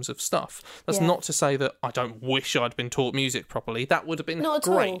curriculums of stuff. That's not to say that I don't wish I'd been taught music properly. That would have been not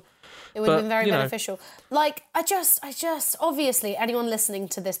great. At all. It would have been very beneficial. Like, I just, obviously, anyone listening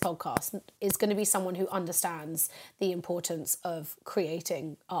to this podcast is going to be someone who understands the importance of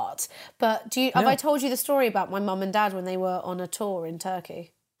creating art. But have I told you the story about my mum and dad when they were on a tour in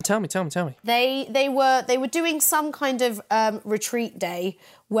Turkey? Tell me. They were doing some kind of retreat day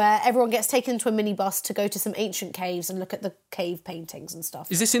where everyone gets taken to a minibus to go to some ancient caves and look at the cave paintings and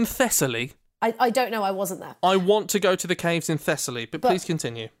stuff. Is this in Thessaly? I don't know, I wasn't there. I want to go to the caves in Thessaly, but please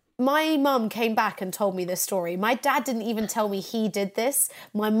continue. My mum came back and told me this story. My dad didn't even tell me he did this.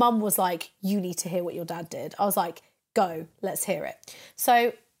 My mum was like, you need to hear what your dad did. I was like, go, let's hear it.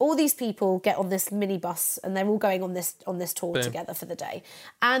 So all these people get on this minibus and they're all going on this tour together for the day.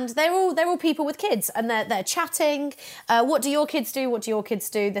 And they're all people with kids, and they're chatting. What do your kids do? What do your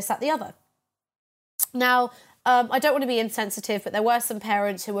kids do? This, that, the other. Now, I don't want to be insensitive, but there were some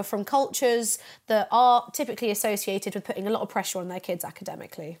parents who were from cultures that are typically associated with putting a lot of pressure on their kids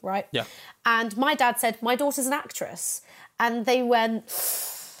academically, right? Yeah. And my dad said, my daughter's an actress. And they went,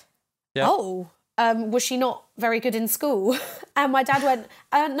 was she not very good in school? And my dad went,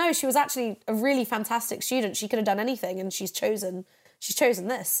 no, she was actually a really fantastic student. She could have done anything, and she's chosen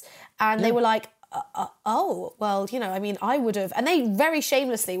this. And they were like, well, I mean, I would have, and they very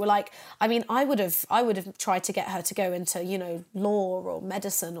shamelessly were like, I mean, I would have tried to get her to go into, law or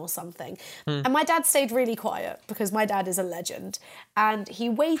medicine or something. And my dad stayed really quiet, because my dad is a legend, and he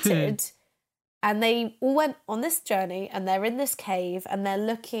waited, and they all went on this journey, and they're in this cave, and they're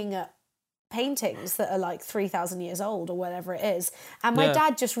looking at paintings that are like 3,000 years old or whatever it is. And my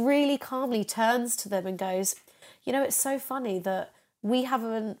dad just really calmly turns to them and goes, it's so funny that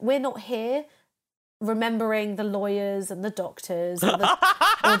we're not here remembering the lawyers and the doctors or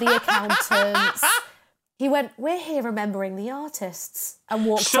the accountants. He went, we're here remembering the artists, and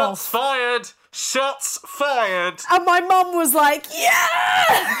walked off. Shots fired! Shots fired! And my mum was like, yeah!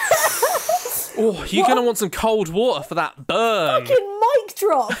 Oh, you're going to want some cold water for that burn. Fucking mic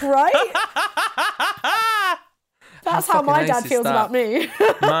drop, right? That's how my dad feels about me.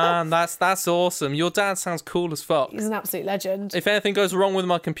 Man, that's awesome. Your dad sounds cool as fuck. He's an absolute legend. If anything goes wrong with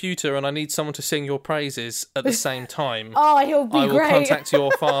my computer and I need someone to sing your praises at the same time, he'll be I will great. Contact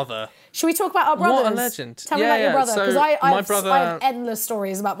your father. Should we talk about our brothers? What a legend. Tell me about your brother, because I have endless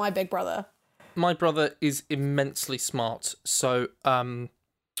stories about my big brother. My brother is immensely smart. So,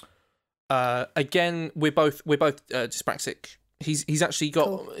 again, we're both dyspraxic. He's actually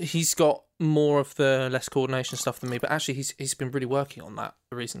got more of the less coordination stuff than me, but actually he's been really working on that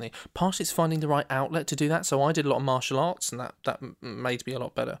recently. Partially it's finding the right outlet to do that. So I did a lot of martial arts, and that made me a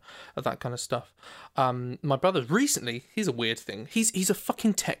lot better at that kind of stuff. My brother recently, here's a weird thing. He's a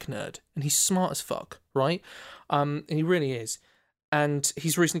fucking tech nerd, and he's smart as fuck, right? And he really is. And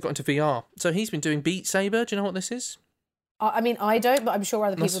he's recently got into VR. So he's been doing Beat Saber. Do you know what this is? I mean, I don't, but I'm sure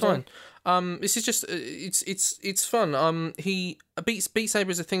other people do. This is just it's fun. Beat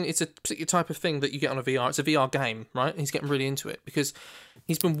Saber is a thing. It's a particular type of thing that you get on a VR. It's a VR game, right? And he's getting really into it because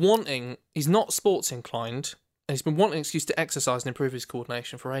he's not sports inclined, and he's been wanting an excuse to exercise and improve his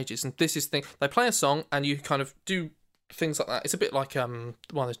coordination for ages. And this is the thing. They play a song and you kind of do things like that. It's a bit like one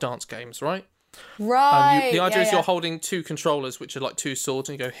of those dance games, right? Right. The idea is you're holding two controllers, which are like two swords,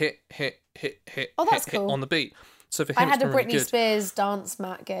 and you go hit, hit, hit, hit, oh, that's hit, cool. hit on the beat. So for him, I had a Britney really Spears dance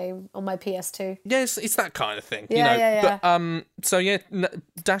mat game on my PS2. Yeah, it's that kind of thing. Yeah. But so yeah,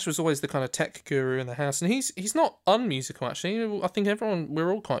 Dash was always the kind of tech guru in the house, and he's not unmusical actually. I think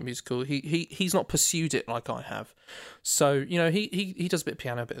we're all quite musical. He's not pursued it like I have. So he does a bit of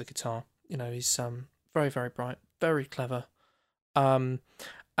piano, a bit of the guitar. He's very, very bright, very clever, and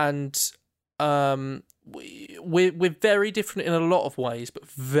we're very different in a lot of ways, but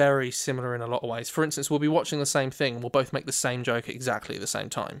very similar in a lot of ways. For instance, we'll be watching the same thing and we'll both make the same joke at exactly the same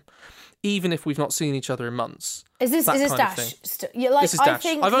time, even if we've not seen each other in months. Is this Dash? This is Dash.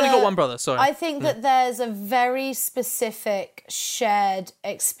 I've only got one brother, sorry. I think that there's a very specific shared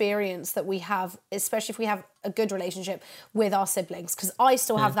experience that we have, especially if we have a good relationship with our siblings, because I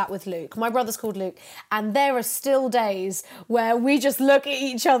still have that with Luke. My brother's called Luke, and there are still days where we just look at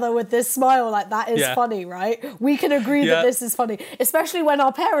each other with this smile like, that is funny, right? We can agree that this is funny, especially when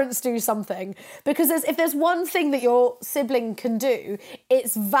our parents do something, because if there's one thing that your sibling can do,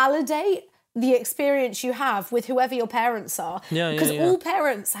 it's validate the experience you have with whoever your parents are. Because all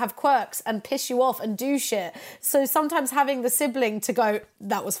parents have quirks and piss you off and do shit. So sometimes having the sibling to go,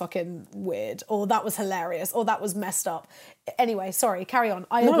 that was fucking weird, or that was hilarious, or that was messed up. Anyway, sorry, carry on.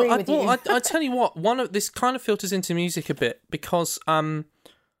 I agree with you. I tell you what, this kind of filters into music a bit, because me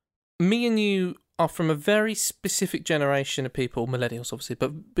and you are from a very specific generation of people, millennials obviously,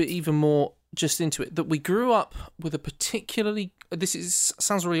 but even more just into it, that we grew up with a particularly,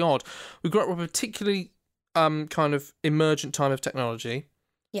 sounds really odd, we grew up with a particularly kind of emergent time of technology.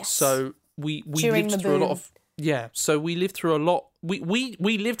 Yes. So we lived through a lot of, so we lived through a lot, we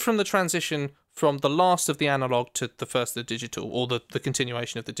lived from the transition from the last of the analog to the first of the digital, or the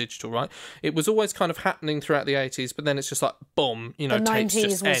continuation of the digital, right? It was always kind of happening throughout the 80s, but then it's just like, boom, the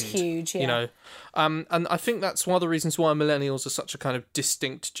 90s was huge, and I think that's one of the reasons why millennials are such a kind of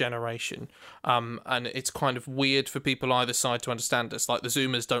distinct generation, and it's kind of weird for people either side to understand us, like the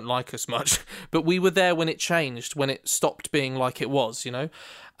Zoomers don't like us much, but we were there when it changed, when it stopped being like it was,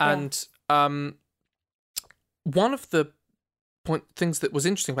 and one of the things that was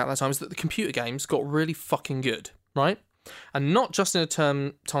interesting about that time is that the computer games got really fucking good, right? And not just in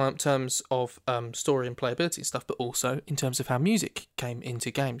terms of story and playability and stuff, but also in terms of how music came into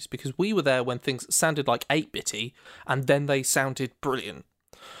games, because we were there when things sounded like 8-bitty and then they sounded brilliant.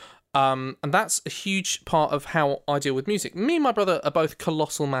 And that's a huge part of how I deal with music. Me and my brother are both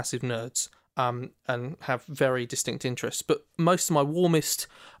colossal massive nerds, and have very distinct interests. But most of my warmest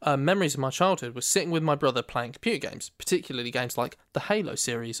memories of my childhood was sitting with my brother playing computer games, particularly games like the Halo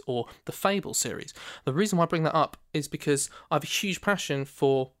series or the Fable series. The reason why I bring that up is because I have a huge passion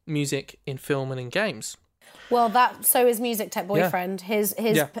for music in film and in games. Well, so is Music Tech Boyfriend.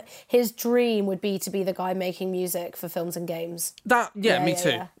 Yeah. His dream would be to be the guy making music for films and games.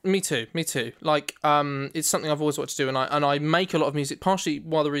 Me too. Like, it's something I've always wanted to do, and I make a lot of music. Partially,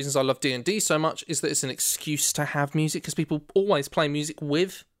 one of the reasons I love D&D so much is that it's an excuse to have music, because people always play music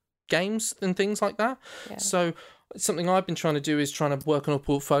with games and things like that. Yeah. So something I've been trying to do is trying to work on a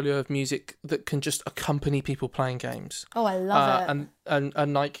portfolio of music that can just accompany people playing games. Oh, I love it.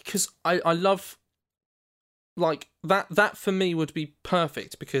 And like, because I love, like, that for me would be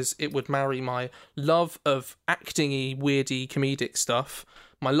perfect, because it would marry my love of acting-y, weirdy, comedic stuff,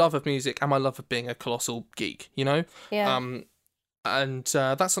 my love of music, and my love of being a colossal geek, Yeah. And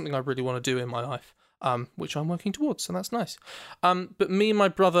that's something I really want to do in my life, which I'm working towards, so that's nice. But me and my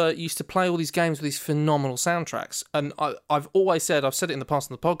brother used to play all these games with these phenomenal soundtracks, and I've always said, I've said it in the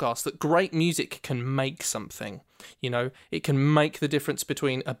past on the podcast, that great music can make something. It can make the difference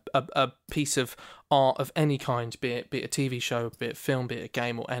between a piece of art of any kind, be it a TV show, be it film, be it a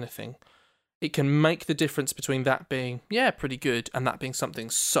game, or anything. It can make the difference between that being, pretty good, and that being something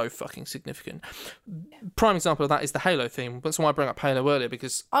so fucking significant. Prime example of that is the Halo theme. That's why I bring up Halo earlier,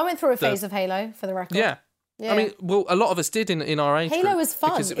 because I went through a phase of Halo, for the record. Yeah. I mean, well, a lot of us did in our age Halo group is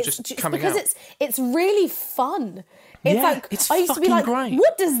fun. because it was just coming out. It's really fun. It's it's I used to be like, great.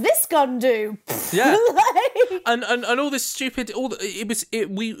 What does this gun do? Yeah, and all this stupid.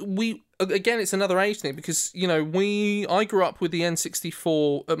 We again, it's another age thing because I grew up with the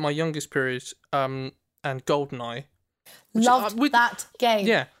N64 at my youngest period, and GoldenEye. Loved that game.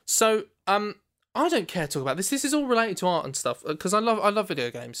 Yeah, so I don't care to talk about this. This is all related to art and stuff because I love video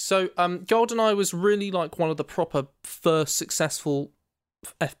games. So GoldenEye was really like one of the proper first successful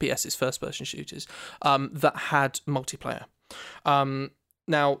FPS's, first person shooters, that had multiplayer.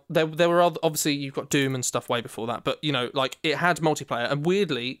 Now there were obviously you've got Doom and stuff way before that, but it had multiplayer, and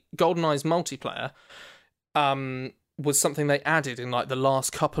weirdly GoldenEye's multiplayer was something they added in like the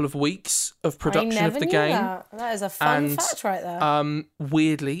last couple of weeks of production of the game. That is a fun fact right there.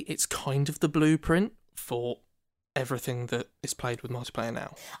 Weirdly, it's kind of the blueprint for everything that is played with multiplayer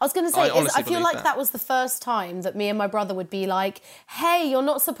now. I was going to say, I feel like that was the first time that me and my brother would be like, hey, you're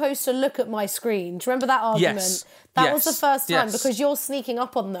not supposed to look at my screen. Do you remember that argument? Yes. That was the first time because you're sneaking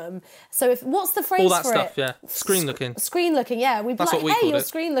up on them. So what's the phrase for it? All that stuff, yeah. Screen looking. Screen looking, yeah. We'd be like, hey, you're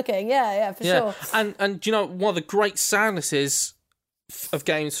screen looking. Yeah, for sure. And do you know, one of the great sadnesses of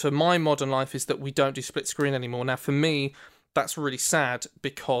games for my modern life is that we don't do split screen anymore. Now, for me, that's really sad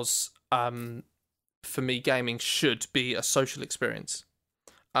because for me, gaming should be a social experience.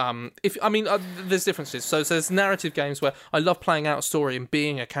 There's differences. So there's narrative games where I love playing out a story and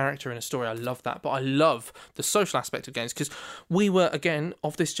being a character in a story. I love that, but I love the social aspect of games because we were, again,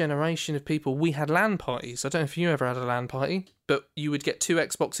 of this generation of people. We had LAN parties. I don't know if you ever had a LAN party, but you would get 2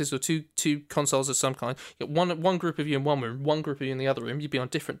 Xboxes or two consoles of some kind. You get one group of you in one room, one group of you in the other room. You'd be on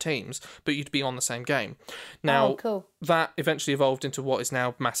different teams, but you'd be on the same game. Now, cool. That eventually evolved into what is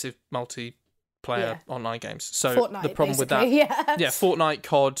now massive multiplayer online games. So Fortnite, the problem with basically. that, Fortnite,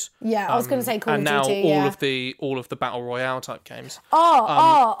 COD. Yeah, I was going to say Call of Duty. And now all of the battle royale type games.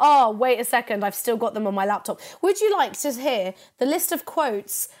 Wait a second, I've still got them on my laptop. Would you like to hear the list of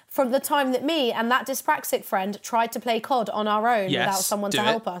quotes from the time that me and that dyspraxic friend tried to play COD on our own without someone to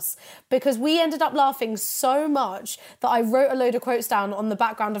help us? Because we ended up laughing so much that I wrote a load of quotes down on the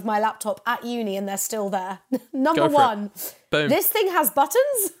background of my laptop at uni, and they're still there. Number 1, boom. This thing has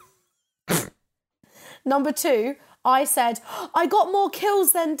buttons. Number 2, I said, I got more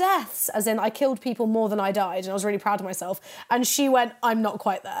kills than deaths, as in I killed people more than I died, and I was really proud of myself. And she went, I'm not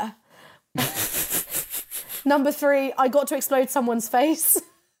quite there. Number 3, I got to explode someone's face.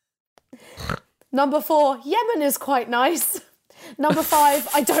 Number 4, Yemen is quite nice. Number 5,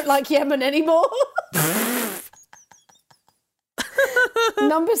 I don't like Yemen anymore.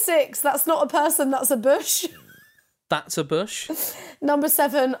 Number 6, that's not a person, that's a bush. That's a bush. Number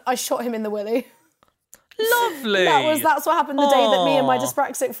 7, I shot him in the willy. Lovely. That's what happened the day that me and my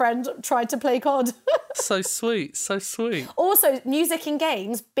dyspraxic friend tried to play COD. So sweet. Also, music in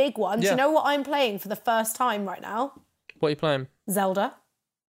games, big one. Do you know what I'm playing for the first time right now? What are you playing? Zelda.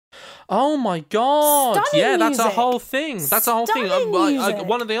 Oh my god! Stunning that's music. a whole thing. That's a whole thing. Music.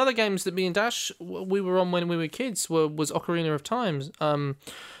 One of the other games that me and Dash we were on when we were kids was Ocarina of Time. Music's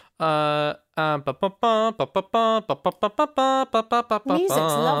lovely.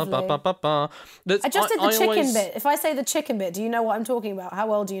 I just did the chicken bit. If I say the chicken bit, do you know what I'm talking about? How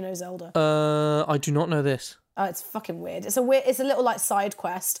well do you know Zelda? I do not know this. Oh, it's fucking weird. It's a little like side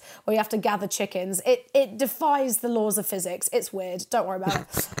quest where you have to gather chickens. It defies the laws of physics. It's weird. Don't worry about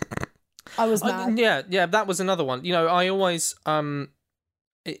it. I was mad. Yeah, that was another one. I always I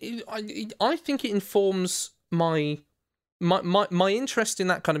think it informs my interest in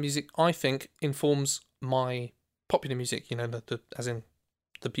that kind of music. I think informs my popular music, as in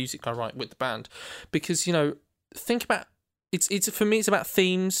the music I write with the band, because think about it's for me it's about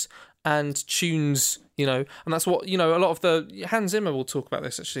themes and tunes, and that's what a lot of the Hans Zimmer will talk about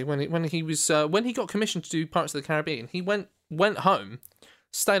this actually when he got commissioned to do Pirates of the Caribbean. He went home,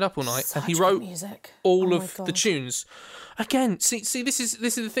 stayed up all night, and he wrote all of the tunes. Again, see, this is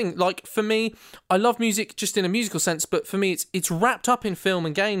the thing. Like for me, I love music just in a musical sense, but for me, it's wrapped up in film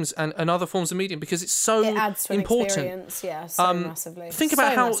and games and other forms of medium because it's so it adds to important. An experience, so massively. Think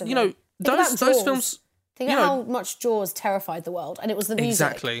about how massively. Those films. Think about how much Jaws terrified the world, and it was the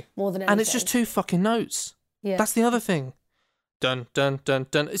music more than anything. And it's just 2 fucking notes. Yeah, that's the other thing. Dun dun dun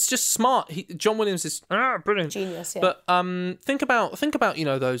dun. It's just smart. John Williams is brilliant, genius. Yeah. But think about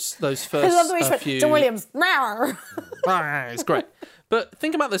those first. I love the way few... John Williams. It's great. But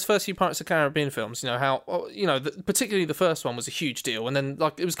think about those first few Pirates of the Caribbean films. How particularly the first one was a huge deal, and then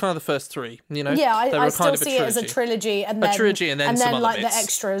it was kind of the first 3. Yeah, I still see it as a trilogy, and then some other bits. The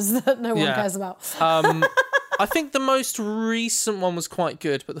extras that no one cares about. I think the most recent one was quite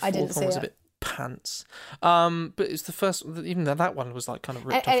good, but the fourth one was a bit pants. But it's the first. Even though that one was like kind of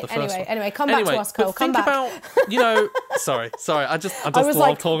ripped off the first one. Anyway, come back to us, Cole. Come back. Think about, sorry. I was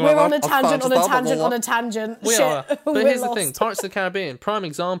like, talking we're about. on a tangent, on a tangent. We are. But here's the thing: Pirates of the Caribbean, prime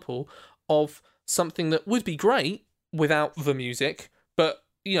example of something that would be great without the music, but.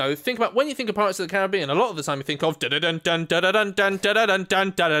 Think about when you think of Pirates of the Caribbean. A lot of the time, you think of and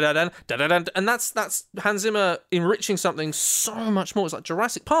that's Hans Zimmer enriching something so much more. It's like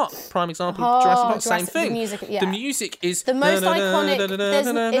Jurassic Park, prime example. Jurassic Park, same thing. The music is the most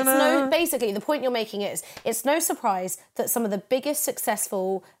iconic. Basically, the point you're making is it's no surprise that some of the biggest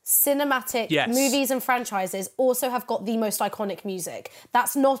successful cinematic movies and franchises also have got the most iconic music.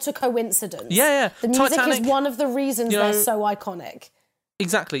 That's not a coincidence. Yeah. The music is one of the reasons they're so iconic.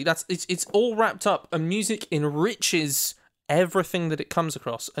 Exactly. It's all wrapped up, and music enriches everything that it comes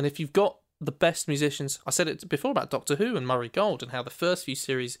across. And if you've got the best musicians, I said it before about Doctor Who and Murray Gold, and how the first few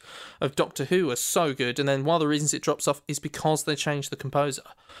series of Doctor Who are so good, and then one of the reasons it drops off is because they changed the composer,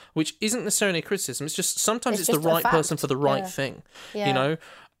 which isn't necessarily a criticism. It's just sometimes it's the right person for the right thing,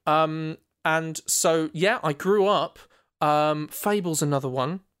 And so I grew up. Fable's another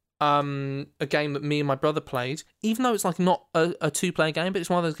one. A game that me and my brother played, even though it's like not a two-player game, but it's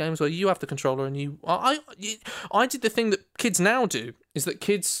one of those games where you have the controller and I did the thing that kids now do, is that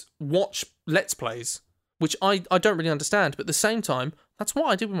kids watch Let's Plays, which I don't really understand, but at the same time, that's what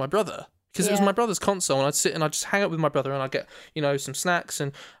I did with my brother. Because it was my brother's console, and I'd sit and I'd just hang out with my brother, and I'd get, some snacks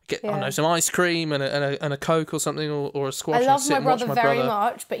and get, some ice cream and a Coke or something, or a squash. I love my brother very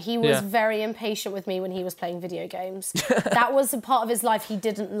much, but he was very impatient with me when he was playing video games. That was a part of his life he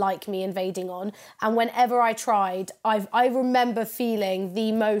didn't like me invading on. And whenever I tried, I remember feeling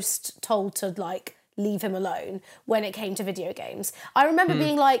the most told to, leave him alone when it came to video games. I remember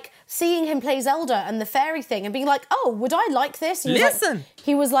being seeing him play Zelda and the fairy thing and being like, oh, would I like this?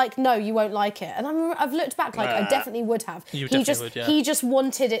 He was like, no, you won't like it. And I've looked back, I definitely would have. He just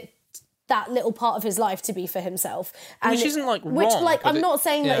wanted that little part of his life to be for himself. And which isn't wrong. I'm not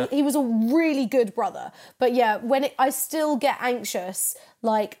saying that he was a really good brother, but I still get anxious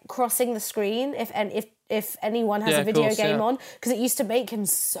crossing the screen if anyone has a video game on, because it used to make him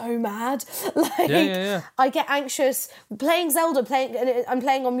so mad. I get anxious playing Zelda, I'm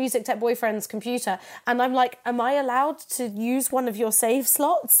playing on Music Tech Boyfriend's computer, and I'm like, am I allowed to use one of your save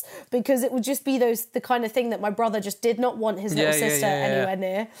slots? Because it would just be the kind of thing that my brother just did not want his little sister anywhere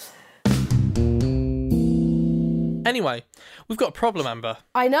near. Anyway, we've got a problem, Amber.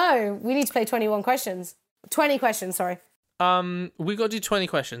 I know. We need to play 21 questions. 20 questions, sorry. We've got to do 20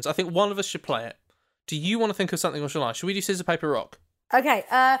 questions. I think one of us should play it. Do you want to think of something, or shall I? Should we do scissors, paper, rock? Okay.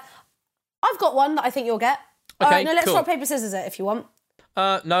 I've got one that I think you'll get. Okay, let's rock, paper, scissors it if you want.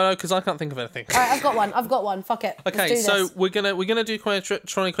 No, because I can't think of anything. All right, I've got one. Fuck it. Okay, so we're gonna do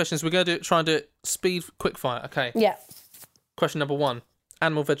 20 questions. We're gonna try and do it speed, quick fire. Okay. Yeah. Question number 1: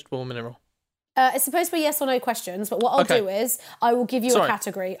 animal, vegetable, mineral. It's supposed to be yes or no questions, but what I'll do is I will give you a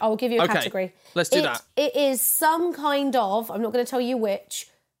category. I will give you a category. Let's do that. It is some kind of, I'm not going to tell you which,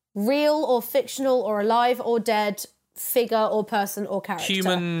 real or fictional or alive or dead figure or person or character.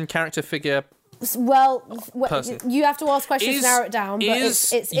 Human character, figure. Well, person. You have to ask questions to narrow it down, but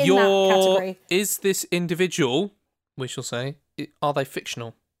it's in that category. Is this individual, we shall say, are they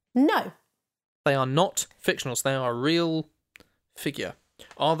fictional? No. They are not fictional, so they are a real figure.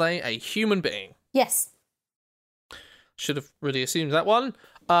 Are they a human being? Yes. Should have really assumed that one.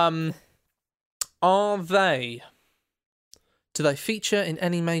 Do they feature in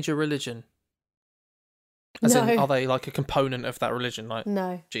any major religion? As in, are they like a component of that religion, like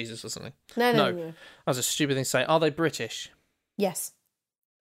Jesus or something? No. That was a stupid thing to say. Are they British? Yes.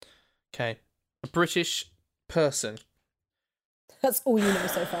 Okay. A British person. That's all you know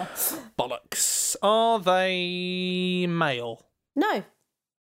so far. Bollocks. Are they male? No.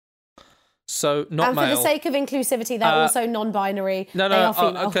 So not male. And for the sake of inclusivity, they're also non-binary. No. They are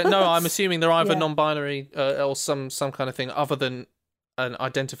female. Okay. No, I'm assuming they're either non-binary or some kind of thing other than an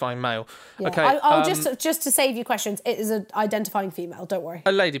identifying male. Yeah. Okay. I'll just to save you questions, it is an identifying female. Don't worry.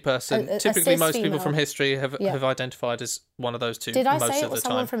 A lady person. Typically, most female. people from history have identified as one of those two. Did I most say it of was the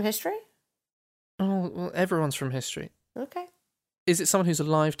someone time. from history? Oh, well, everyone's from history. Okay. Is it someone who's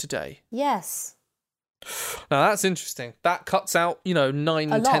alive today? Yes. Now that's interesting. That cuts out,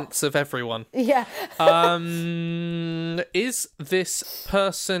 9/10 of everyone. Yeah. Is this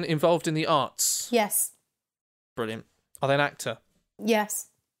person involved in the arts? Yes. Brilliant. Are they an actor? Yes.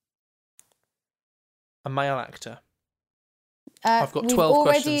 A male actor. I've got 12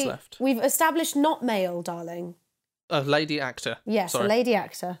 questions left. We've established not male, darling. A lady actor. Yes, Sorry. a lady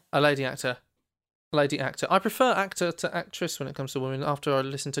actor. A lady actor. lady actor. I prefer actor to actress when it comes to women. After I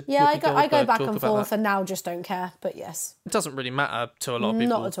listen to I go back and forth, and now just don't care. But yes, it doesn't really matter to a lot of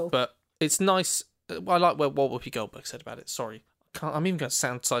people. Not at all. But it's nice. I like what Whoopi Goldberg said about it. Sorry, I'm even going to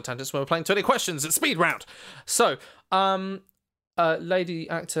sound side tangents when we're playing 20 questions at speed round. So, lady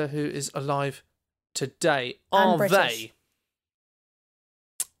actor who is alive today, and British.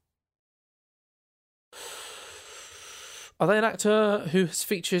 Are they an actor who has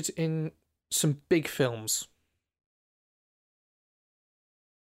featured in some big films?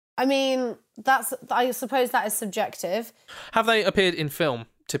 I mean, I suppose that is subjective. Have they appeared in film,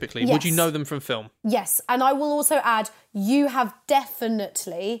 typically? Yes. Would you know them from film? Yes, and I will also add, you have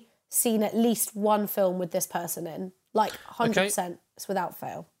definitely seen at least one film with this person in. Like, 100%. Okay. It's without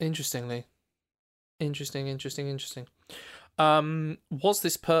fail. Interesting. Was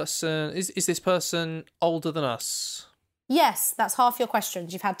this person... Is this person older than us? Yes, that's half your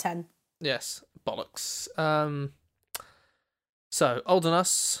questions. You've had 10. Yes, bollocks. So, older than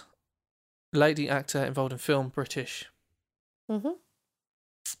us, lady actor involved in film, British. Mm-hmm.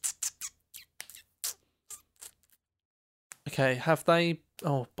 Okay, have they...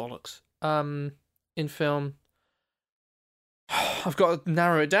 Oh, bollocks. In film... I've got to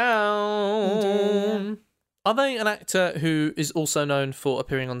narrow it down. Are they an actor who is also known for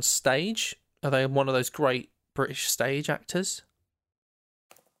appearing on stage? Are they one of those great British stage actors?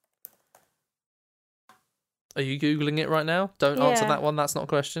 Are you Googling it right now? Don't answer that one. That's not a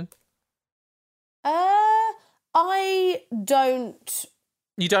question. I don't...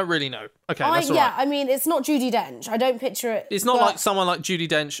 You don't really know. Okay, that's all right. I mean, it's not Judi Dench. I don't picture it. It's not like someone like Judi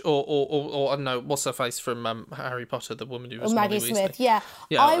Dench or I don't know, what's her face from Harry Potter, the woman who was Maggie Molly Smith. Weasley.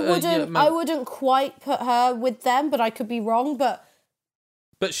 Yeah. I wouldn't quite put her with them, but I could be wrong. But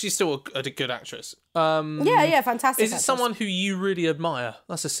she's still a good actress. Fantastic. Is it someone who you really admire?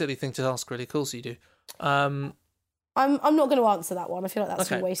 That's a silly thing to ask, really. Of course you do. I'm not going to answer that one. I feel like that's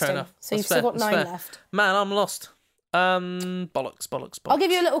wasting. Fair enough. So you've still got 9 left. Man, I'm lost. Bollocks. I'll give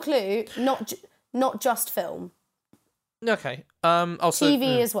you a little clue. Not just film. Okay. Also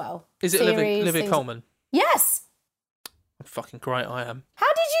TV as well. Is it Olivia Colman? Yes. I'm fucking great. I am. How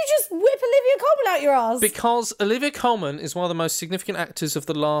did you just whip Olivia Colman out your ass? Because Olivia Colman is one of the most significant actors of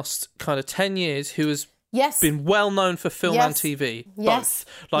the last kind of 10 years who has been well known for film and TV. Both.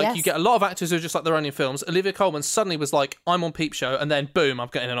 You get a lot of actors who are just like they're only in films. Olivia Colman suddenly was like, I'm on Peep Show, and then boom, I'm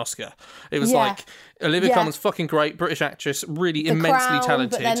getting an Oscar. It was like Olivia Colman's fucking great, British actress, really immensely Crown,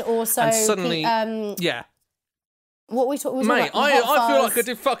 talented. But then also and suddenly what we talked Mate, I feel like I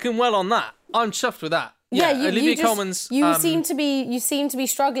did fucking well on that. I'm chuffed with that. Olivia Colman's you seem to be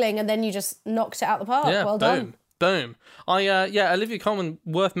struggling, and then you just knocked it out the park. Well done. Boom. Olivia Colman,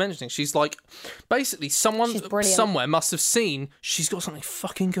 worth mentioning. She's like, basically, someone somewhere must have seen she's got something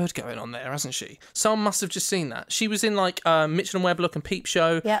fucking good going on there, hasn't she? Someone must have just seen that. She was in like Mitchell and Webb Look and Peep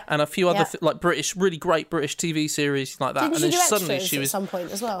Show and a few other really great British TV series like that. Didn't and then she do suddenly extras she was at some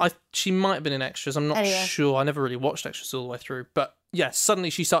point as well. She might have been in extras. I'm not sure. I never really watched extras all the way through, but. Yeah, suddenly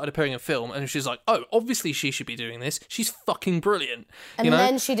she started appearing in film, and she's like, "Oh, obviously she should be doing this. She's fucking brilliant." And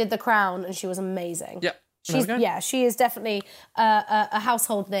then she did The Crown, and she was amazing. Yeah, she is definitely a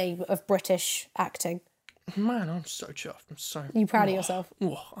household name of British acting. Man, I'm so chuffed. I'm so. You proud of yourself?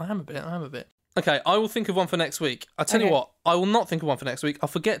 I am a bit. Okay, I will think of one for next week. I tell you what, I will not think of one for next week. I'll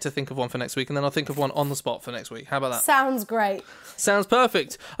forget to think of one for next week, and then I'll think of one on the spot for next week. How about that? Sounds great. Sounds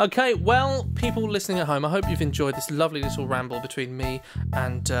perfect. Okay, well, people listening at home, I hope you've enjoyed this lovely little ramble between me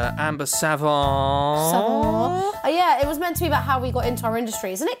and Amber Savant. It was meant to be about how we got into our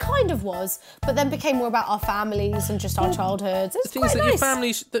industries, and it kind of was, but then became more about our families and just our childhoods. It's quite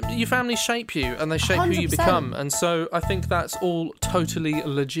nice. Your families shape you, and they shape 100%. Who you become, and so I think that's all totally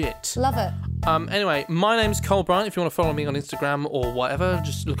legit. Love it. Anyway, my name's Cole Bryant. If you want to follow me on Instagram or whatever,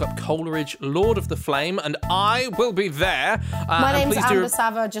 just look up Coleridge, Lord of the Flame, and I will be there. My name's Amber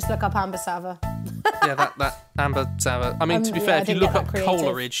Sava. Just look up Amber Sava. that Amber Sava. I mean, to be fair, if you look up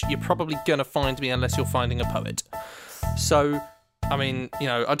Coleridge, you're probably going to find me unless you're finding a poet. So, I mean,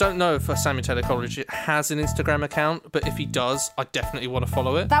 I don't know if Samuel Taylor Coleridge has an Instagram account, but if he does, I definitely want to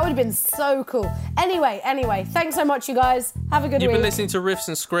follow it. That would have been so cool. Anyway, thanks so much, you guys. Have a good week. You've been listening to Riffs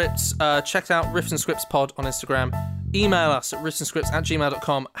and Scripts. Check out Riffs and Scripts Pod on Instagram. Email us at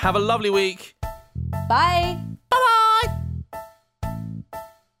riffsandscripts@gmail.com. Have a lovely week. Bye. Bye-bye.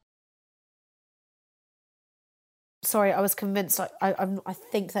 Sorry, I was convinced. I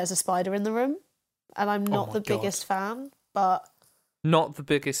think there's a spider in the room, and I'm not the biggest fan, but... Not the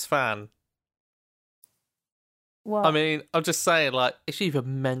biggest fan? What? I mean, I'm just saying, like, if you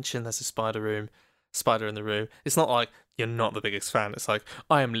even mention there's a spider in the room, it's not like you're not the biggest fan. It's like,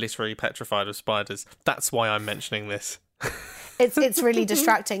 I am literally petrified of spiders. That's why I'm mentioning this. It's really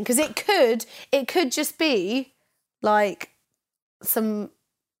distracting because it could just be like some,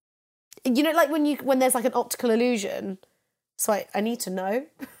 you know, like when there's like an optical illusion. So I need to know.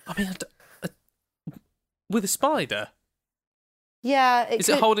 I mean, with a spider? Yeah. Is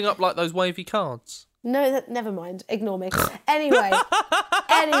it holding up like those wavy cards? No, never mind. Ignore me. Anyway.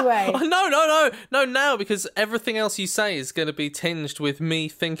 No, now, because everything else you say is going to be tinged with me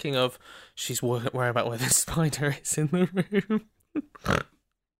thinking of, she's worried about where the spider is in the room.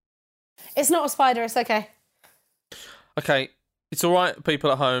 It's not a spider, it's okay. Okay, it's all right,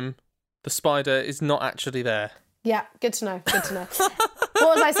 people at home. The spider is not actually there. Yeah, good to know. What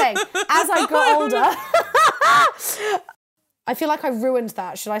was I saying? As I got older... I feel like I ruined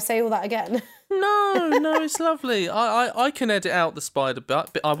that. Should I say all that again? No, it's lovely. I can edit out the spider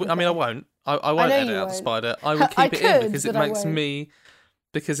bit. I mean, I won't. I won't edit out the spider. I will keep it in because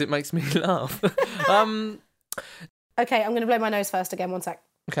it makes me laugh. Okay, I'm going to blow my nose first again. 1 sec.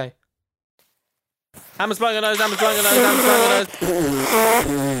 Okay. Hammer's blowing a nose. Hammer's blowing a nose. Hammer's blowing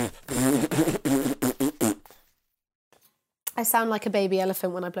a nose. I sound like a baby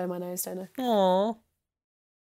elephant when I blow my nose, don't I? Aww.